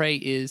asked us to pray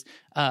is,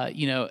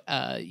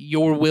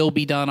 your will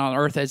be done on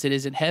earth as it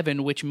is in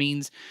heaven, which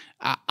means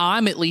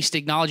I'm at least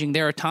acknowledging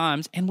there are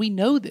times, and we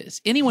know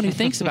this. Anyone who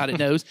thinks about it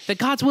knows that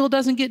God's will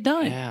doesn't get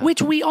done,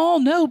 which we all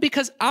know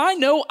because I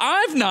know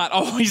I've not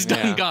always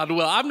done God's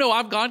will. I know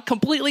I've gone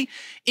completely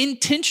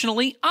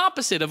intentionally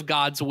opposite of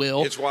God's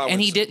will,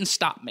 and he didn't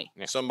stop me.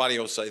 Somebody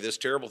will say, this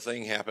terrible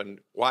thing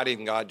happened. Why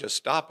didn't God just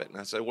stop it? And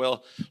I say,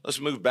 well,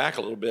 let's move back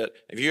a little bit.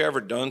 Have you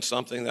ever done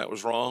something that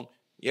was wrong?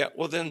 Yeah,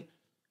 well then,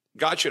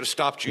 God should have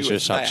stopped you. He should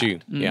have stopped you.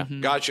 Yeah.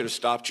 God should have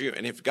stopped you.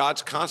 And if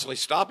God's constantly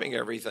stopping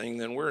everything,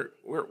 then we're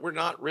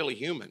not really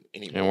human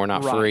anymore. And we're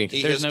not free.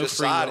 He has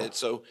decided.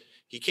 So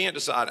he can't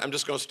decide, I'm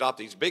just going to stop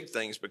these big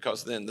things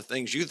because then the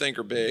things you think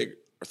are big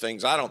are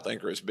things I don't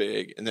think are as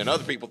big. And then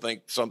other people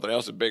think something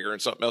else is bigger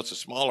and something else is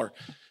smaller.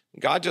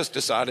 God just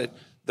decided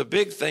the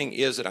big thing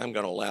is that I'm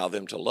going to allow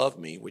them to love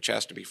me, which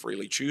has to be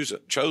freely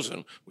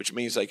chosen, which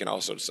means they can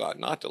also decide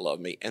not to love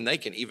me. And they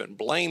can even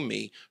blame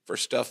me for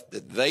stuff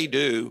that they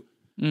do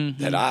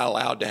that I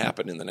allowed to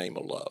happen in the name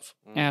of love.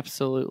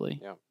 Absolutely.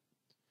 Yeah.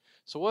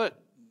 So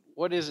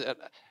what is it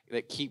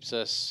that keeps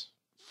us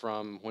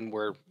from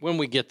when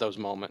we get those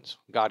moments,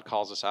 God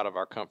calls us out of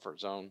our comfort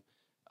zone?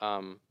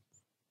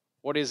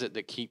 What is it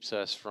that keeps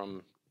us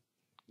from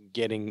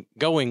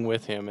going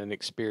with him and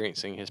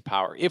experiencing his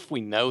power? If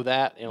we know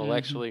that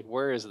intellectually,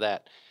 where's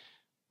that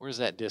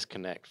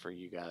disconnect for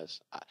you guys?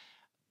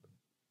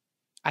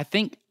 I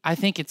think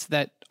it's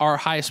that our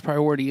highest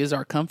priority is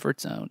our comfort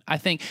zone. I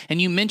think,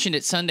 and you mentioned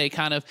it Sunday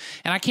kind of,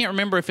 and I can't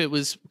remember if it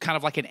was kind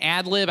of like an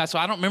ad lib. So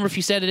I don't remember if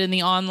you said it in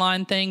the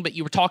online thing, but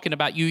you were talking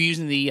about you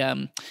using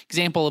the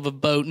example of a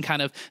boat and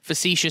kind of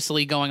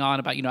facetiously going on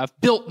about, I've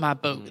built my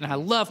boat and I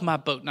love my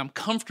boat and I'm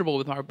comfortable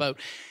with my boat.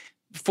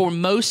 For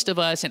most of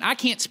us, and I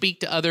can't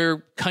speak to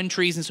other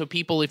countries, and so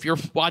people, if you're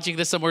watching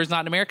this somewhere who's not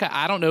in America,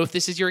 I don't know if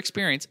this is your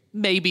experience.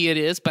 Maybe it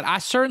is, but I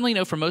certainly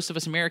know for most of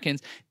us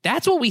Americans,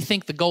 that's what we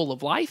think the goal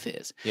of life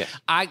is. Yes.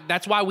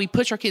 That's why we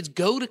push our kids,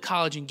 go to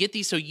college and get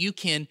these so you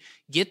can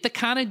get the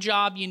kind of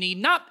job you need,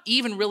 not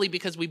even really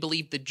because we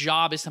believe the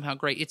job is somehow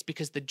great. It's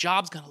because the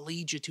job's going to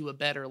lead you to a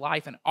better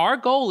life. And our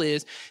goal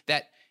is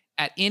that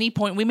at any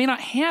point, we may not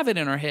have it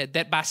in our head,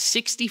 that by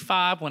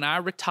 65, when I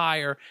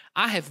retire,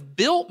 I have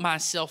built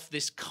myself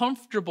this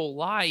comfortable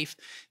life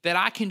that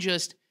I can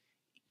just,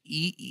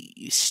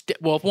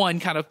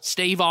 kind of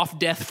stave off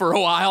death for a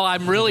while.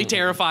 I'm really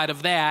terrified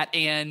of that,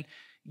 and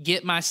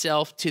get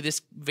myself to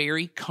this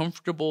very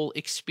comfortable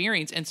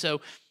experience. And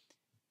so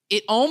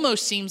it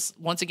almost seems,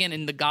 once again,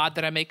 in the God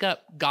that I make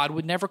up, God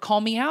would never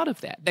call me out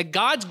of that. That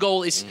God's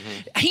goal is,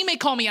 he may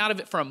call me out of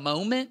it for a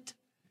moment,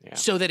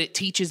 so that it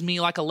teaches me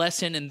like a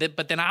lesson,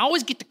 but then I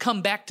always get to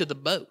come back to the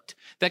boat.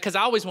 Because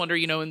I always wonder,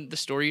 in the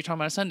story you're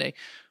talking about Sunday,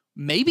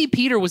 maybe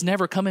Peter was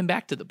never coming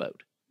back to the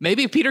boat.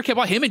 Maybe if Peter kept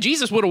walking, him and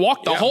Jesus would have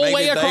walked the whole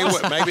way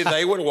across. Maybe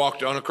they would have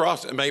walked on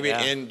across, and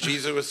and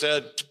Jesus would have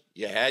said,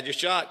 "You had your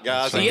shot,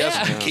 guys. I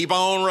guess keep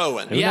on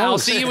rowing." I'll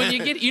see you when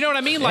you get. You know what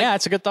I mean? Like,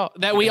 it's a good thought.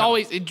 That we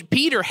always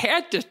Peter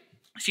had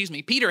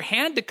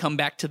to come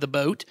back to the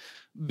boat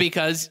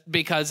because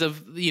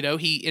of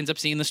he ends up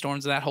seeing the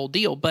storms of that whole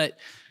deal, but.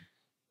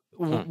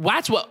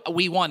 That's what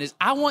we want. Is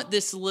I want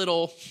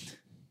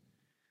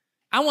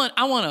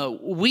a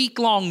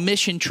week-long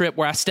mission trip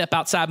where I step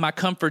outside my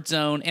comfort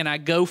zone and I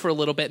go for a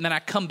little bit, and then I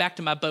come back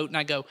to my boat and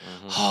I go,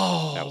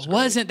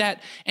 wasn't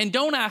that? And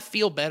don't I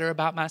feel better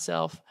about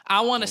myself?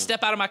 I want to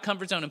step out of my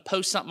comfort zone and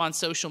post something on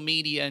social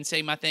media and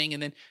say my thing,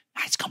 and then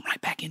I just come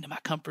right back into my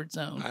comfort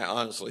zone. I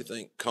honestly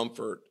think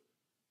comfort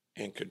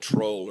and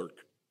control are.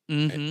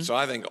 And so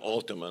I think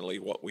ultimately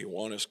what we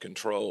want is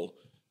control.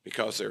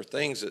 Because there are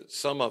things that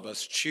some of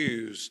us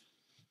choose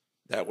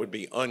that would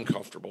be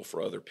uncomfortable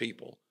for other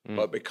people.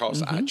 But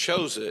because I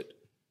chose it,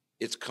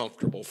 it's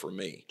comfortable for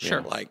me.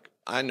 Sure. Like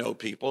I know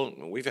people,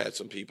 we've had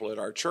some people at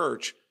our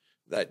church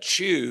that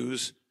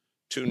choose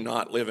to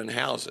not live in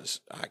houses.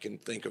 I can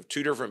think of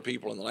 2 different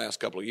people in the last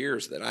couple of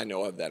years that I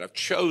know of that have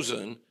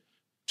chosen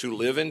to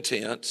live in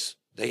tents.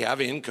 They have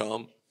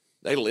income.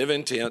 They live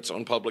in tents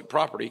on public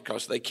property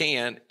because they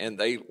can, and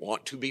they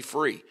want to be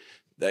free.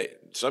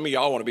 Some of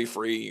y'all want to be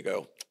free. You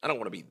go, I don't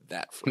want to be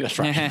that free. That's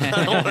right.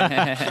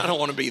 I don't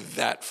want to be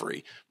that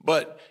free.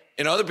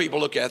 And other people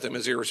look at them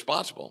as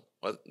irresponsible.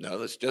 Well, no,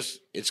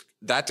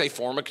 that's a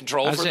form of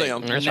control for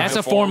them. And that's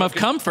a form of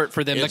comfort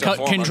for them.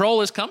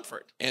 Control is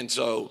comfort. And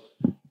so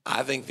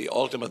I think the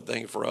ultimate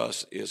thing for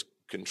us is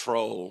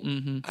control.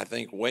 I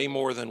think way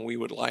more than we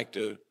would like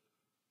to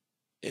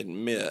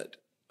admit.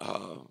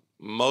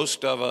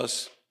 Most of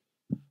us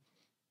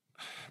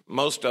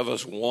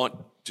want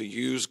to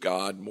use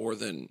God more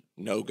than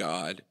know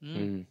God.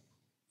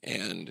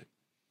 And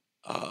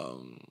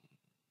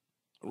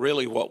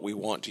really what we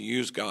want to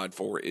use God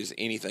for is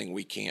anything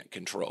we can't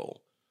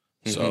control.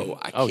 So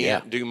I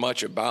can't do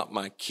much about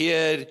my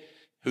kid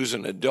who's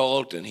an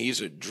adult and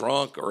he's a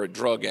drunk or a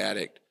drug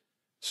addict.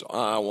 So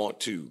I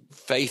want to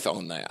faith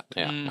on that.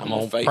 Yeah, I'm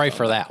going to pray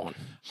for that one.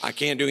 I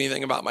can't do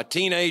anything about my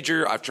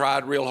teenager. I've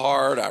tried real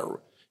hard.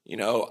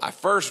 I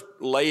first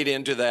laid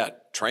into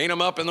that, train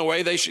them up in the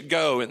way they should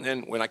go. And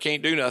then when I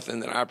can't do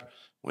nothing, then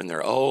when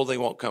they're old, they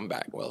won't come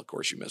back. Well, of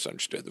course, you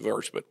misunderstood the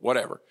verse, but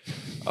whatever.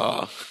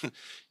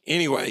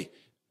 Anyway,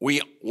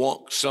 we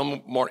want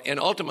some more.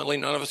 And ultimately,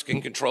 none of us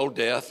can control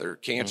death or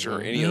cancer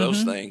or any of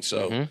those things.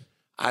 So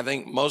I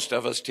think most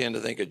of us tend to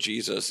think of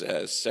Jesus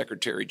as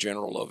Secretary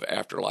General of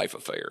Afterlife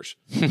Affairs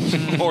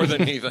more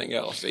than anything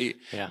else.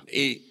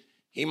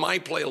 He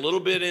might play a little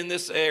bit in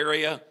this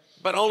area,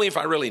 but only if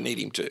I really need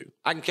him to.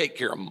 I can take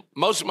care of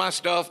most of my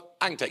stuff.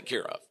 I can take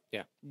care of.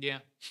 Yeah.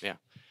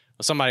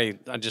 Well,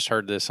 I just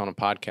heard this on a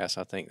podcast.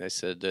 I think they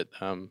said that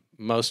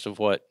most of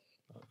what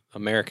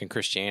American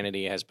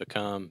Christianity has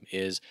become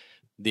is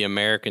the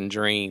American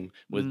dream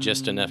with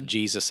just enough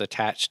Jesus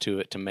attached to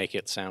it to make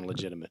it sound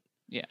legitimate.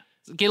 Yeah.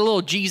 Get a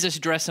little Jesus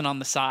dressing on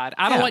the side.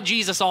 I don't want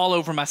Jesus all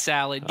over my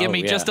salad. Give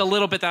me just a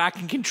little bit that I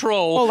can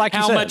control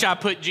how much I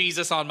put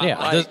Jesus on my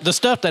life. The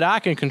stuff that I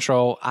can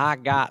control, I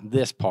got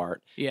this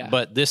part. Yeah.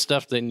 But this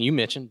stuff that you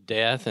mentioned,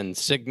 death and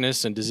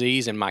sickness and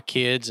disease and my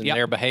kids and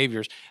their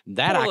behaviors,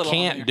 that I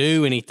can't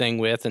do anything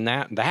with, and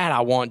that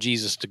I want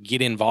Jesus to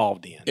get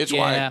involved in. It's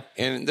why,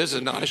 and this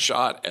is not a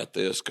shot at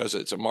this because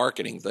it's a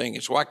marketing thing.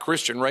 It's why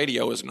Christian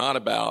radio is not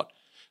about,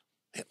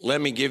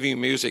 let me give you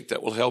music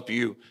that will help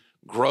you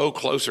grow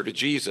closer to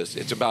Jesus.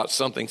 It's about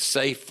something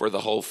safe for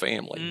the whole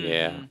family.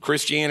 Yeah.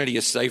 Christianity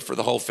is safe for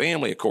the whole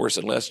family, of course,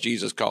 unless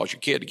Jesus calls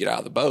your kid to get out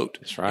of the boat.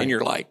 That's right. And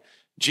you're like,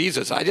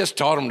 Jesus, I just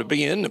taught him to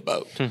be in the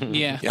boat.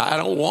 Yeah, I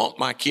don't want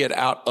my kid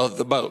out of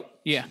the boat.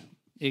 Yeah,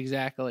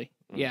 exactly.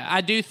 Yeah, I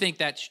do think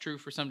that's true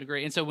for some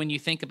degree. And so when you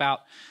think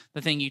about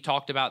the thing you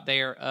talked about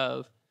there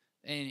of,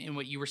 and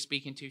what you were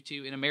speaking to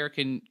too, in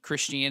American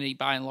Christianity,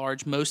 by and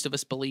large, most of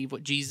us believe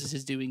what Jesus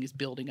is doing is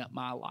building up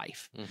my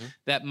life.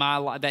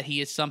 That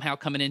he is somehow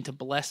coming in to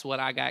bless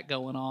what I got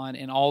going on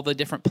and all the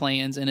different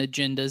plans and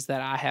agendas that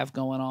I have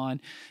going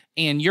on.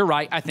 And you're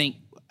right. I think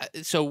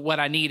so. What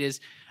I need is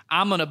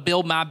I'm going to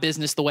build my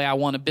business the way I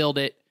want to build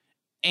it.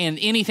 And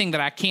anything that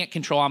I can't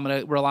control, I'm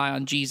going to rely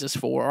on Jesus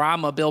for, or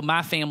I'm going to build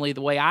my family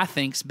the way I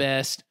think's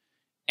best.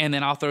 And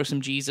then I'll throw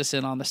some Jesus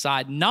in on the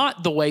side,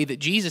 not the way that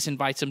Jesus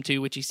invites them to,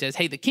 which he says,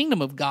 hey, the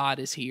kingdom of God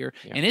is here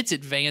and it's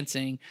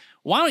advancing.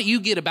 Why don't you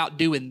get about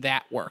doing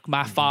that work,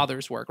 my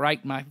Father's work,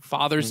 right? My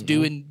Father's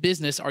doing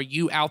business. Are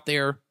you out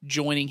there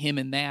joining him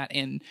in that?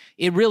 And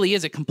it really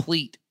is a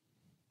complete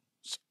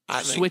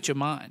switch of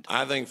mind.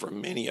 I think for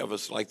many of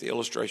us, like the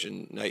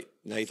illustration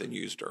Nathan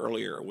used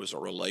earlier, was a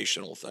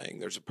relational thing.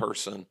 There's a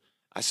person,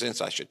 I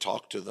sense I should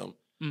talk to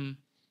them.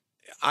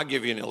 I'll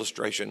give you an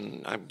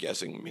illustration. I'm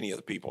guessing many of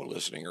the people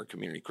listening are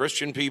community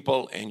Christian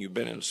people, and you've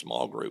been in a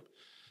small group.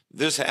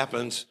 This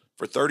happens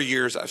for 30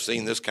 years. I've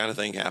seen this kind of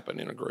thing happen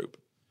in a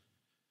group.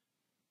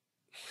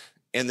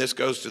 And this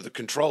goes to the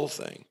control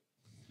thing.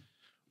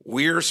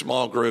 We're a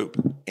small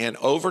group, and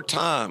over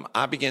time,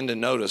 I begin to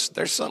notice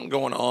there's something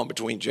going on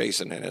between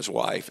Jason and his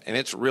wife, and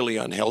it's really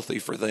unhealthy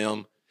for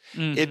them.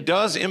 It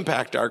does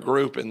impact our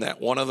group in that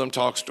one of them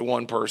talks to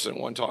one person,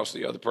 one talks to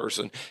the other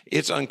person.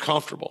 It's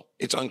uncomfortable.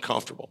 It's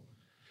uncomfortable.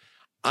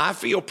 I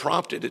feel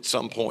prompted at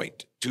some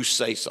point to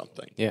say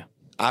something. Yeah.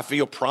 I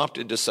feel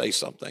prompted to say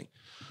something.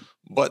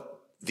 But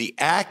the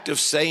act of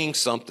saying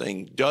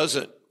something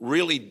doesn't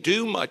really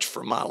do much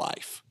for my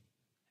life.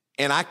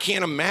 And I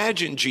can't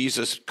imagine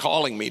Jesus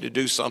calling me to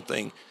do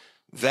something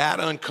that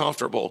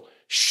uncomfortable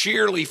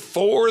sheerly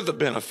for the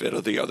benefit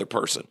of the other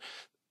person.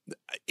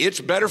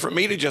 It's better for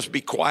me to just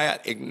be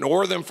quiet,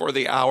 ignore them for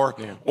the hour,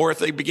 or if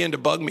they begin to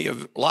bug me a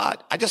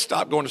lot, I just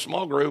stop going to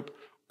small group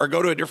or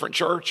go to a different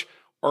church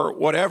or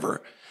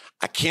whatever.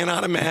 I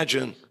cannot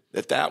imagine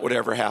that would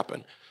ever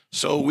happen.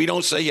 So we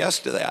don't say yes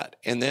to that.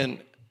 And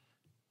then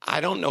I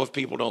don't know if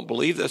people don't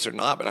believe this or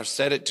not, but I've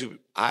said it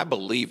I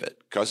believe it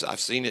because I've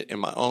seen it in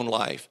my own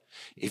life.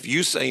 If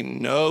you say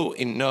no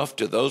enough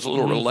to those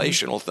little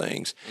relational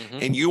things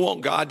and you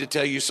want God to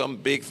tell you some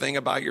big thing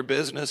about your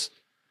business,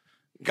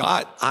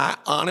 God, I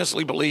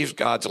honestly believe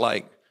God's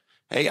like,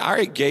 hey, I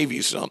already gave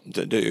you something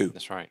to do.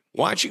 That's right.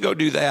 Why don't you go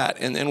do that,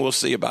 and then we'll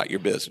see about your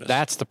business.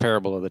 That's the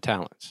parable of the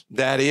talents.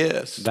 That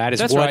is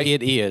That's what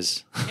it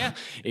is.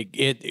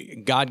 Yeah.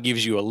 God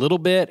gives you a little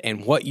bit,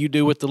 and what you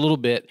do with the little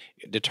bit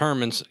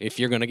determines if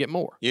you're going to get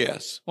more.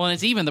 Yes. Well,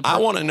 it's even the. I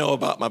want to know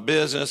about my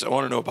business. I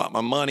want to know about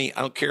my money.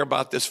 I don't care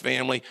about this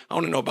family. I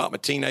want to know about my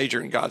teenager.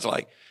 And God's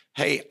like,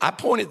 hey, I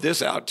pointed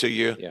this out to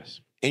you.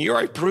 Yes. And you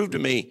already proved to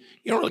me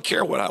you don't really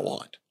care what I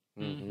want.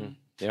 Mm-hmm.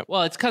 Yep.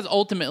 Well, it's because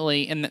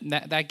ultimately, and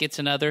that gets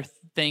another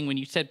thing. When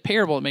you said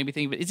parable, it made me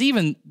think of it. It's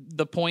even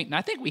the point, and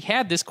I think we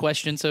had this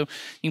question, so you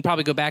can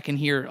probably go back and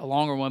hear a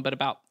longer one, but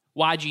about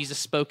why Jesus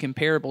spoke in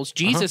parables.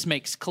 Jesus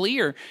makes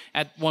clear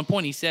at one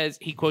point,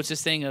 he quotes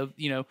this thing of,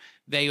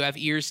 they who have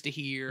ears to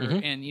hear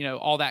and,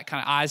 all that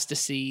kind of eyes to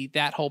see,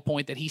 that whole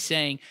point that he's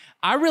saying,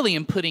 I really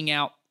am putting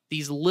out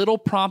these little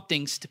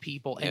promptings to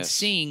people and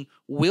seeing,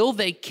 will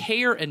they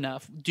care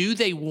enough? Do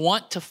they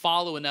want to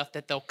follow enough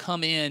that they'll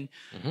come in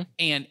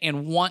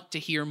and want to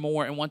hear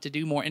more and want to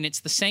do more? And it's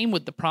the same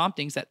with the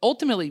promptings that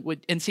ultimately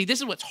would, and see, this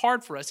is what's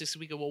hard for us is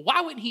we go, well, why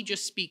wouldn't he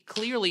just speak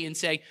clearly and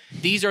say,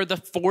 these are the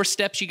 4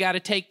 steps you got to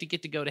take to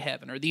get to go to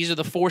heaven, or these are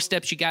the 4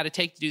 steps you got to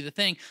take to do the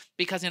thing?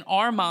 Because in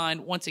our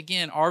mind, once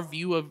again, our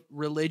view of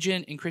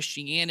religion and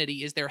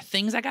Christianity is there are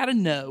things I got to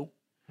know,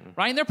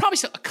 right? And there are probably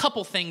a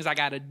couple things I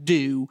got to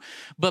do,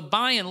 but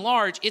by and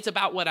large, it's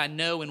about what I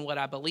know and what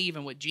I believe.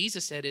 And what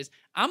Jesus said is,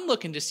 I'm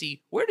looking to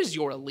see, where does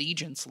your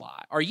allegiance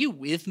lie? Are you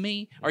with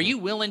me? Are you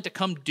willing to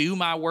come do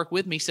my work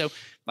with me? So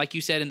like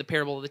you said in the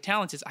parable of the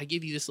talents, is I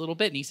give you this little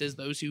bit. And he says,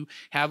 those who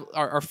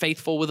are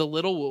faithful with a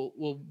little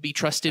will be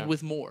trusted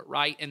with more,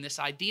 right? And this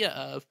idea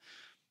of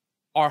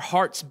our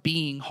hearts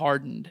being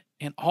hardened.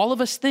 And all of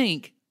us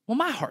think, well,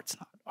 my heart's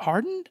not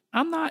hardened.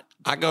 I'm not.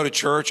 I go to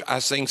church, I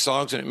sing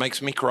songs, and it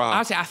makes me cry.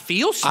 I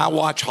feel so. I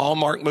watch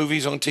Hallmark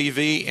movies on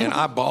TV, and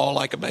I bawl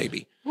like a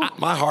baby.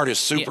 My heart is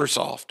super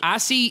soft. I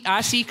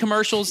see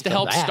commercials to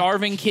help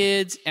starving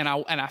kids, and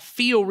I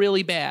feel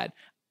really bad.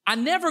 I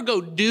never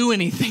go do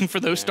anything for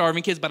those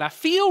starving kids, but I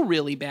feel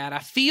really bad. I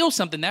feel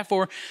something.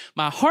 Therefore,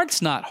 my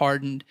heart's not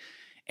hardened.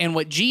 And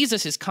what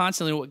Jesus is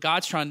constantly, what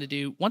God's trying to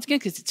do, once again,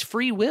 because it's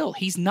free will,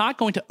 he's not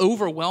going to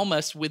overwhelm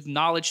us with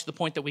knowledge to the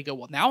point that we go,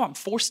 well, now I'm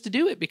forced to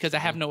do it because I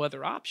have no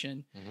other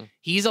option.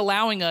 He's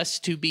allowing us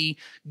to be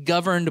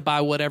governed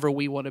by whatever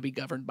we want to be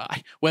governed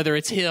by, whether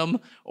it's him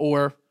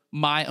or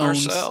my own,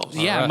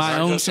 my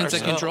own sense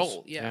of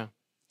control. Yeah.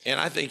 And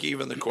I think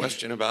even the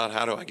question about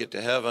how do I get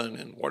to heaven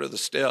and what are the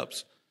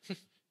steps,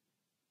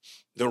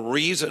 the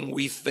reason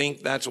we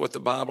think that's what the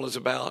Bible is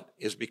about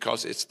is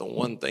because it's the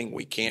one thing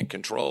we can't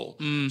control.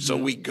 So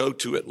we go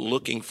to it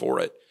looking for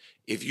it.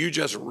 If you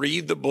just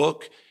read the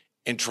book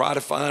and try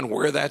to find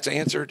where that's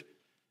answered,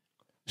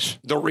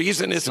 the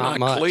reason it's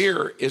not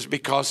clear is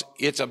because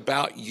it's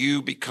about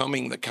you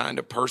becoming the kind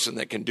of person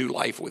that can do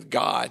life with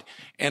God.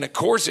 And of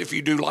course, if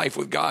you do life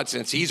with God,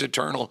 since he's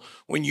eternal,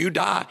 when you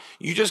die,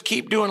 you just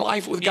keep doing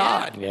life with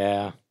God.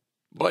 Yeah.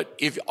 But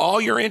if all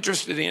you're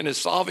interested in is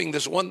solving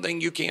this one thing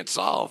you can't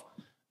solve,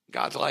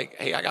 God's like,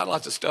 hey, I got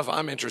lots of stuff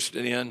I'm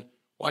interested in.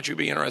 Why don't you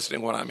be interested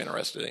in what I'm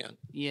interested in?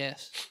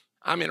 Yes.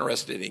 I'm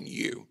interested in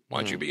you. Why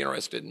don't you be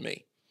interested in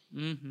me?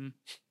 Mm-hmm.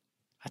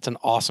 That's an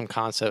awesome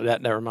concept.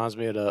 That reminds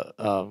me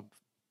of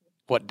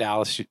what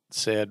Dallas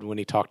said when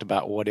he talked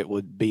about what it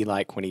would be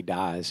like when he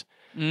dies.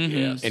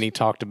 Yes. And he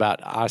talked about,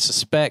 I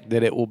suspect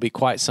that it will be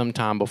quite some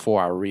time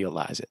before I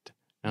realize it.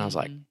 And I was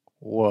like,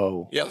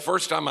 whoa. Yeah, the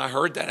first time I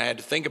heard that, I had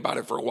to think about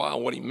it for a while,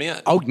 what he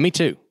meant. Oh, me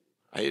too.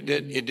 It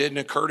didn't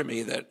occur to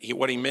me that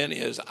what he meant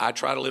is I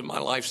try to live my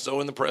life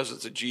so in the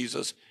presence of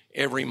Jesus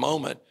every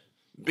moment.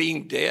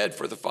 Being dead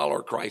for the follower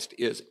of Christ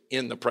is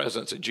in the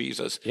presence of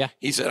Jesus. Yeah.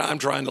 He said, I'm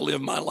trying to live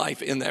my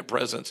life in that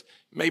presence.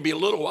 Maybe a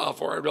little while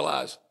before I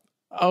realized,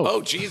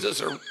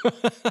 Jesus, or,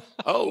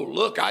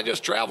 look, I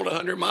just traveled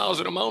 100 miles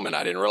in a moment.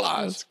 I didn't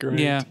realize. That's great.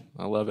 Yeah.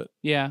 I love it.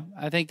 Yeah,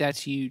 I think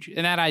that's huge.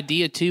 And that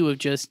idea, too, of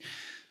just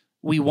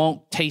we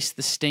won't taste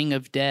the sting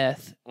of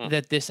death,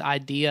 that this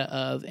idea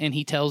of, and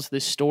he tells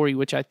this story,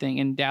 which I think,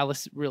 and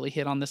Dallas really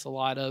hit on this a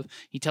lot of,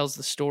 he tells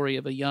the story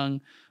of a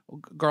young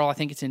girl, I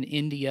think it's in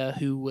India,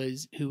 who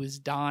was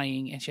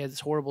dying, and she has this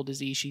horrible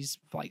disease. She's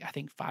like, I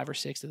think 5 or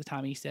 6 at the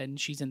time, he said, and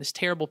she's in this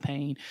terrible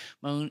pain,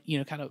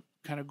 kind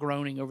of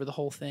groaning over the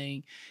whole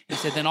thing. He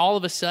said, then all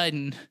of a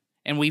sudden,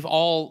 and we've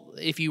all,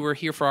 if you were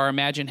here for our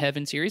Imagine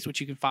Heaven series, which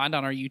you can find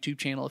on our YouTube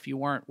channel if you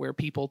weren't, where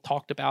people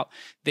talked about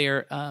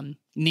their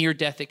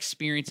near-death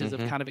experiences of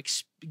kind of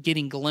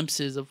getting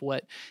glimpses of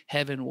what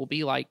heaven will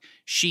be like.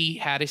 She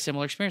had a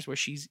similar experience where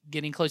she's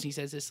getting close. And he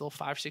says this little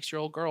 5 or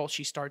 6-year-old girl,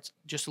 she starts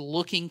just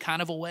looking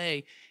kind of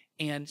away,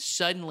 and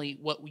suddenly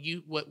what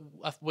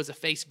was a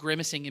face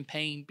grimacing in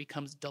pain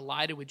becomes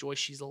delighted with joy.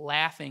 She's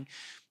laughing.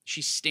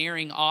 She's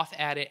staring off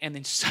at it, and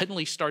then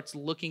suddenly starts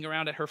looking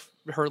around at her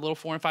little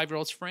 4 and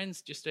 5-year-old's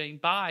friends, just saying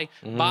bye,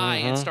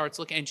 and starts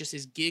looking and just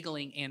is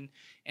giggling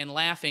and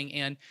laughing.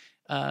 And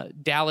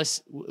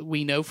Dallas,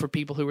 we know for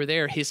people who were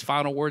there, his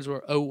final words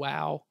were, "Oh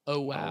wow,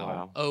 oh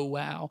wow, oh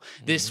wow."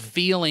 This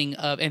feeling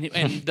of and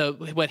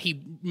what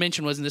he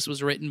mentioned was, and this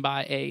was written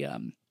by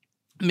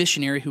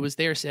missionary who was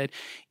there said,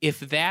 if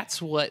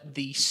that's what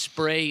the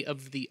spray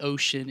of the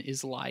ocean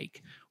is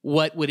like,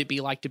 what would it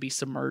be like to be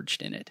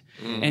submerged in it?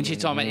 And she's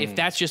talking about if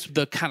that's just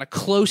the kind of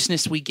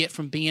closeness we get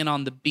from being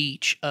on the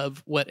beach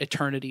of what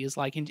eternity is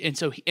like. And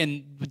so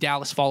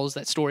Dallas follows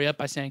that story up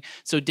by saying,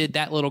 so did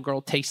that little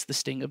girl taste the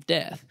sting of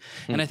death?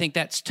 And I think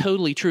that's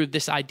totally true.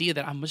 This idea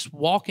that I'm just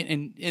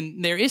walking,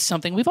 and there is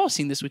something, we've all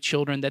seen this with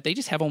children, that they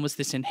just have almost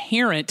this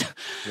inherent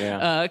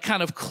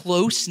kind of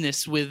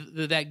closeness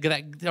with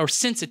that or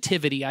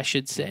sensitivity, I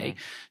should say,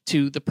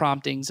 to the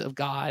promptings of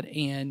God.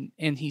 And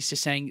he's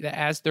just saying that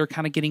as they're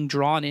kind of getting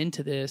drawn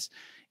into this,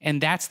 and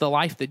that's the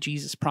life that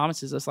Jesus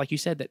promises us, like you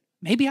said, that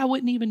maybe I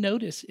wouldn't even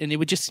notice, and it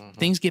would just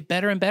things get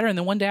better and better, and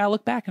then one day I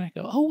look back and I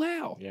go, oh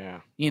wow,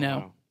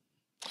 wow.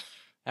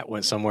 That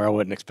went somewhere I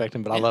wasn't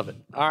expecting, but I love it.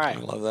 All right, I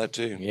love that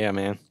too. Yeah,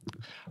 man.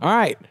 All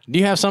right, do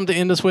you have something to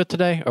end us with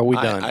today? Or are we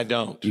done? I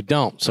don't. You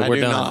don't, so I we're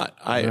do done. not.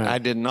 I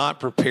did not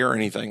prepare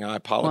anything. I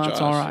apologize. Well,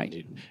 that's all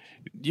right.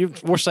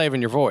 We're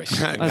saving your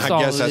voice. I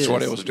guess that's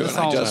what it was doing.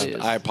 That's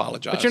I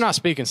apologize. But you're not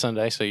speaking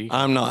Sunday, so you.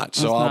 I'm not,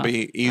 so I'll not.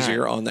 be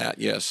easier on that.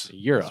 Yes,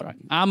 You're up.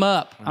 I'm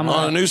up. I'm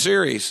on up. a new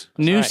series.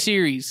 New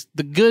series,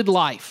 The Good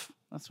Life.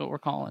 That's what we're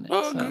calling it.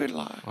 Oh, So, good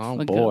life. Oh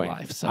The boy, Good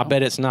Life, so. I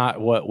bet it's not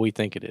what we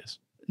think it is.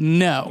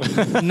 No.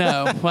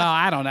 Well,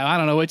 I don't know. I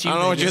don't know what you. I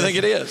don't know what you think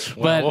it is.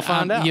 But we'll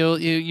find out.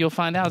 You'll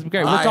find out. It's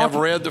great. I have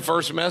read the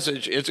first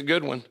message. It's a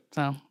good one.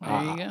 So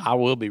there you go. I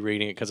will be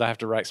reading it because I have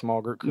to write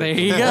small group. There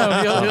you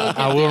go.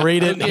 I will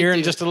read it He'll here get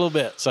in to just a little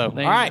bit. So, all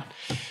There you right,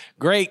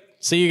 great.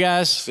 See you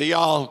guys See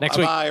y'all next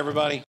week. Bye,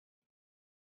 everybody.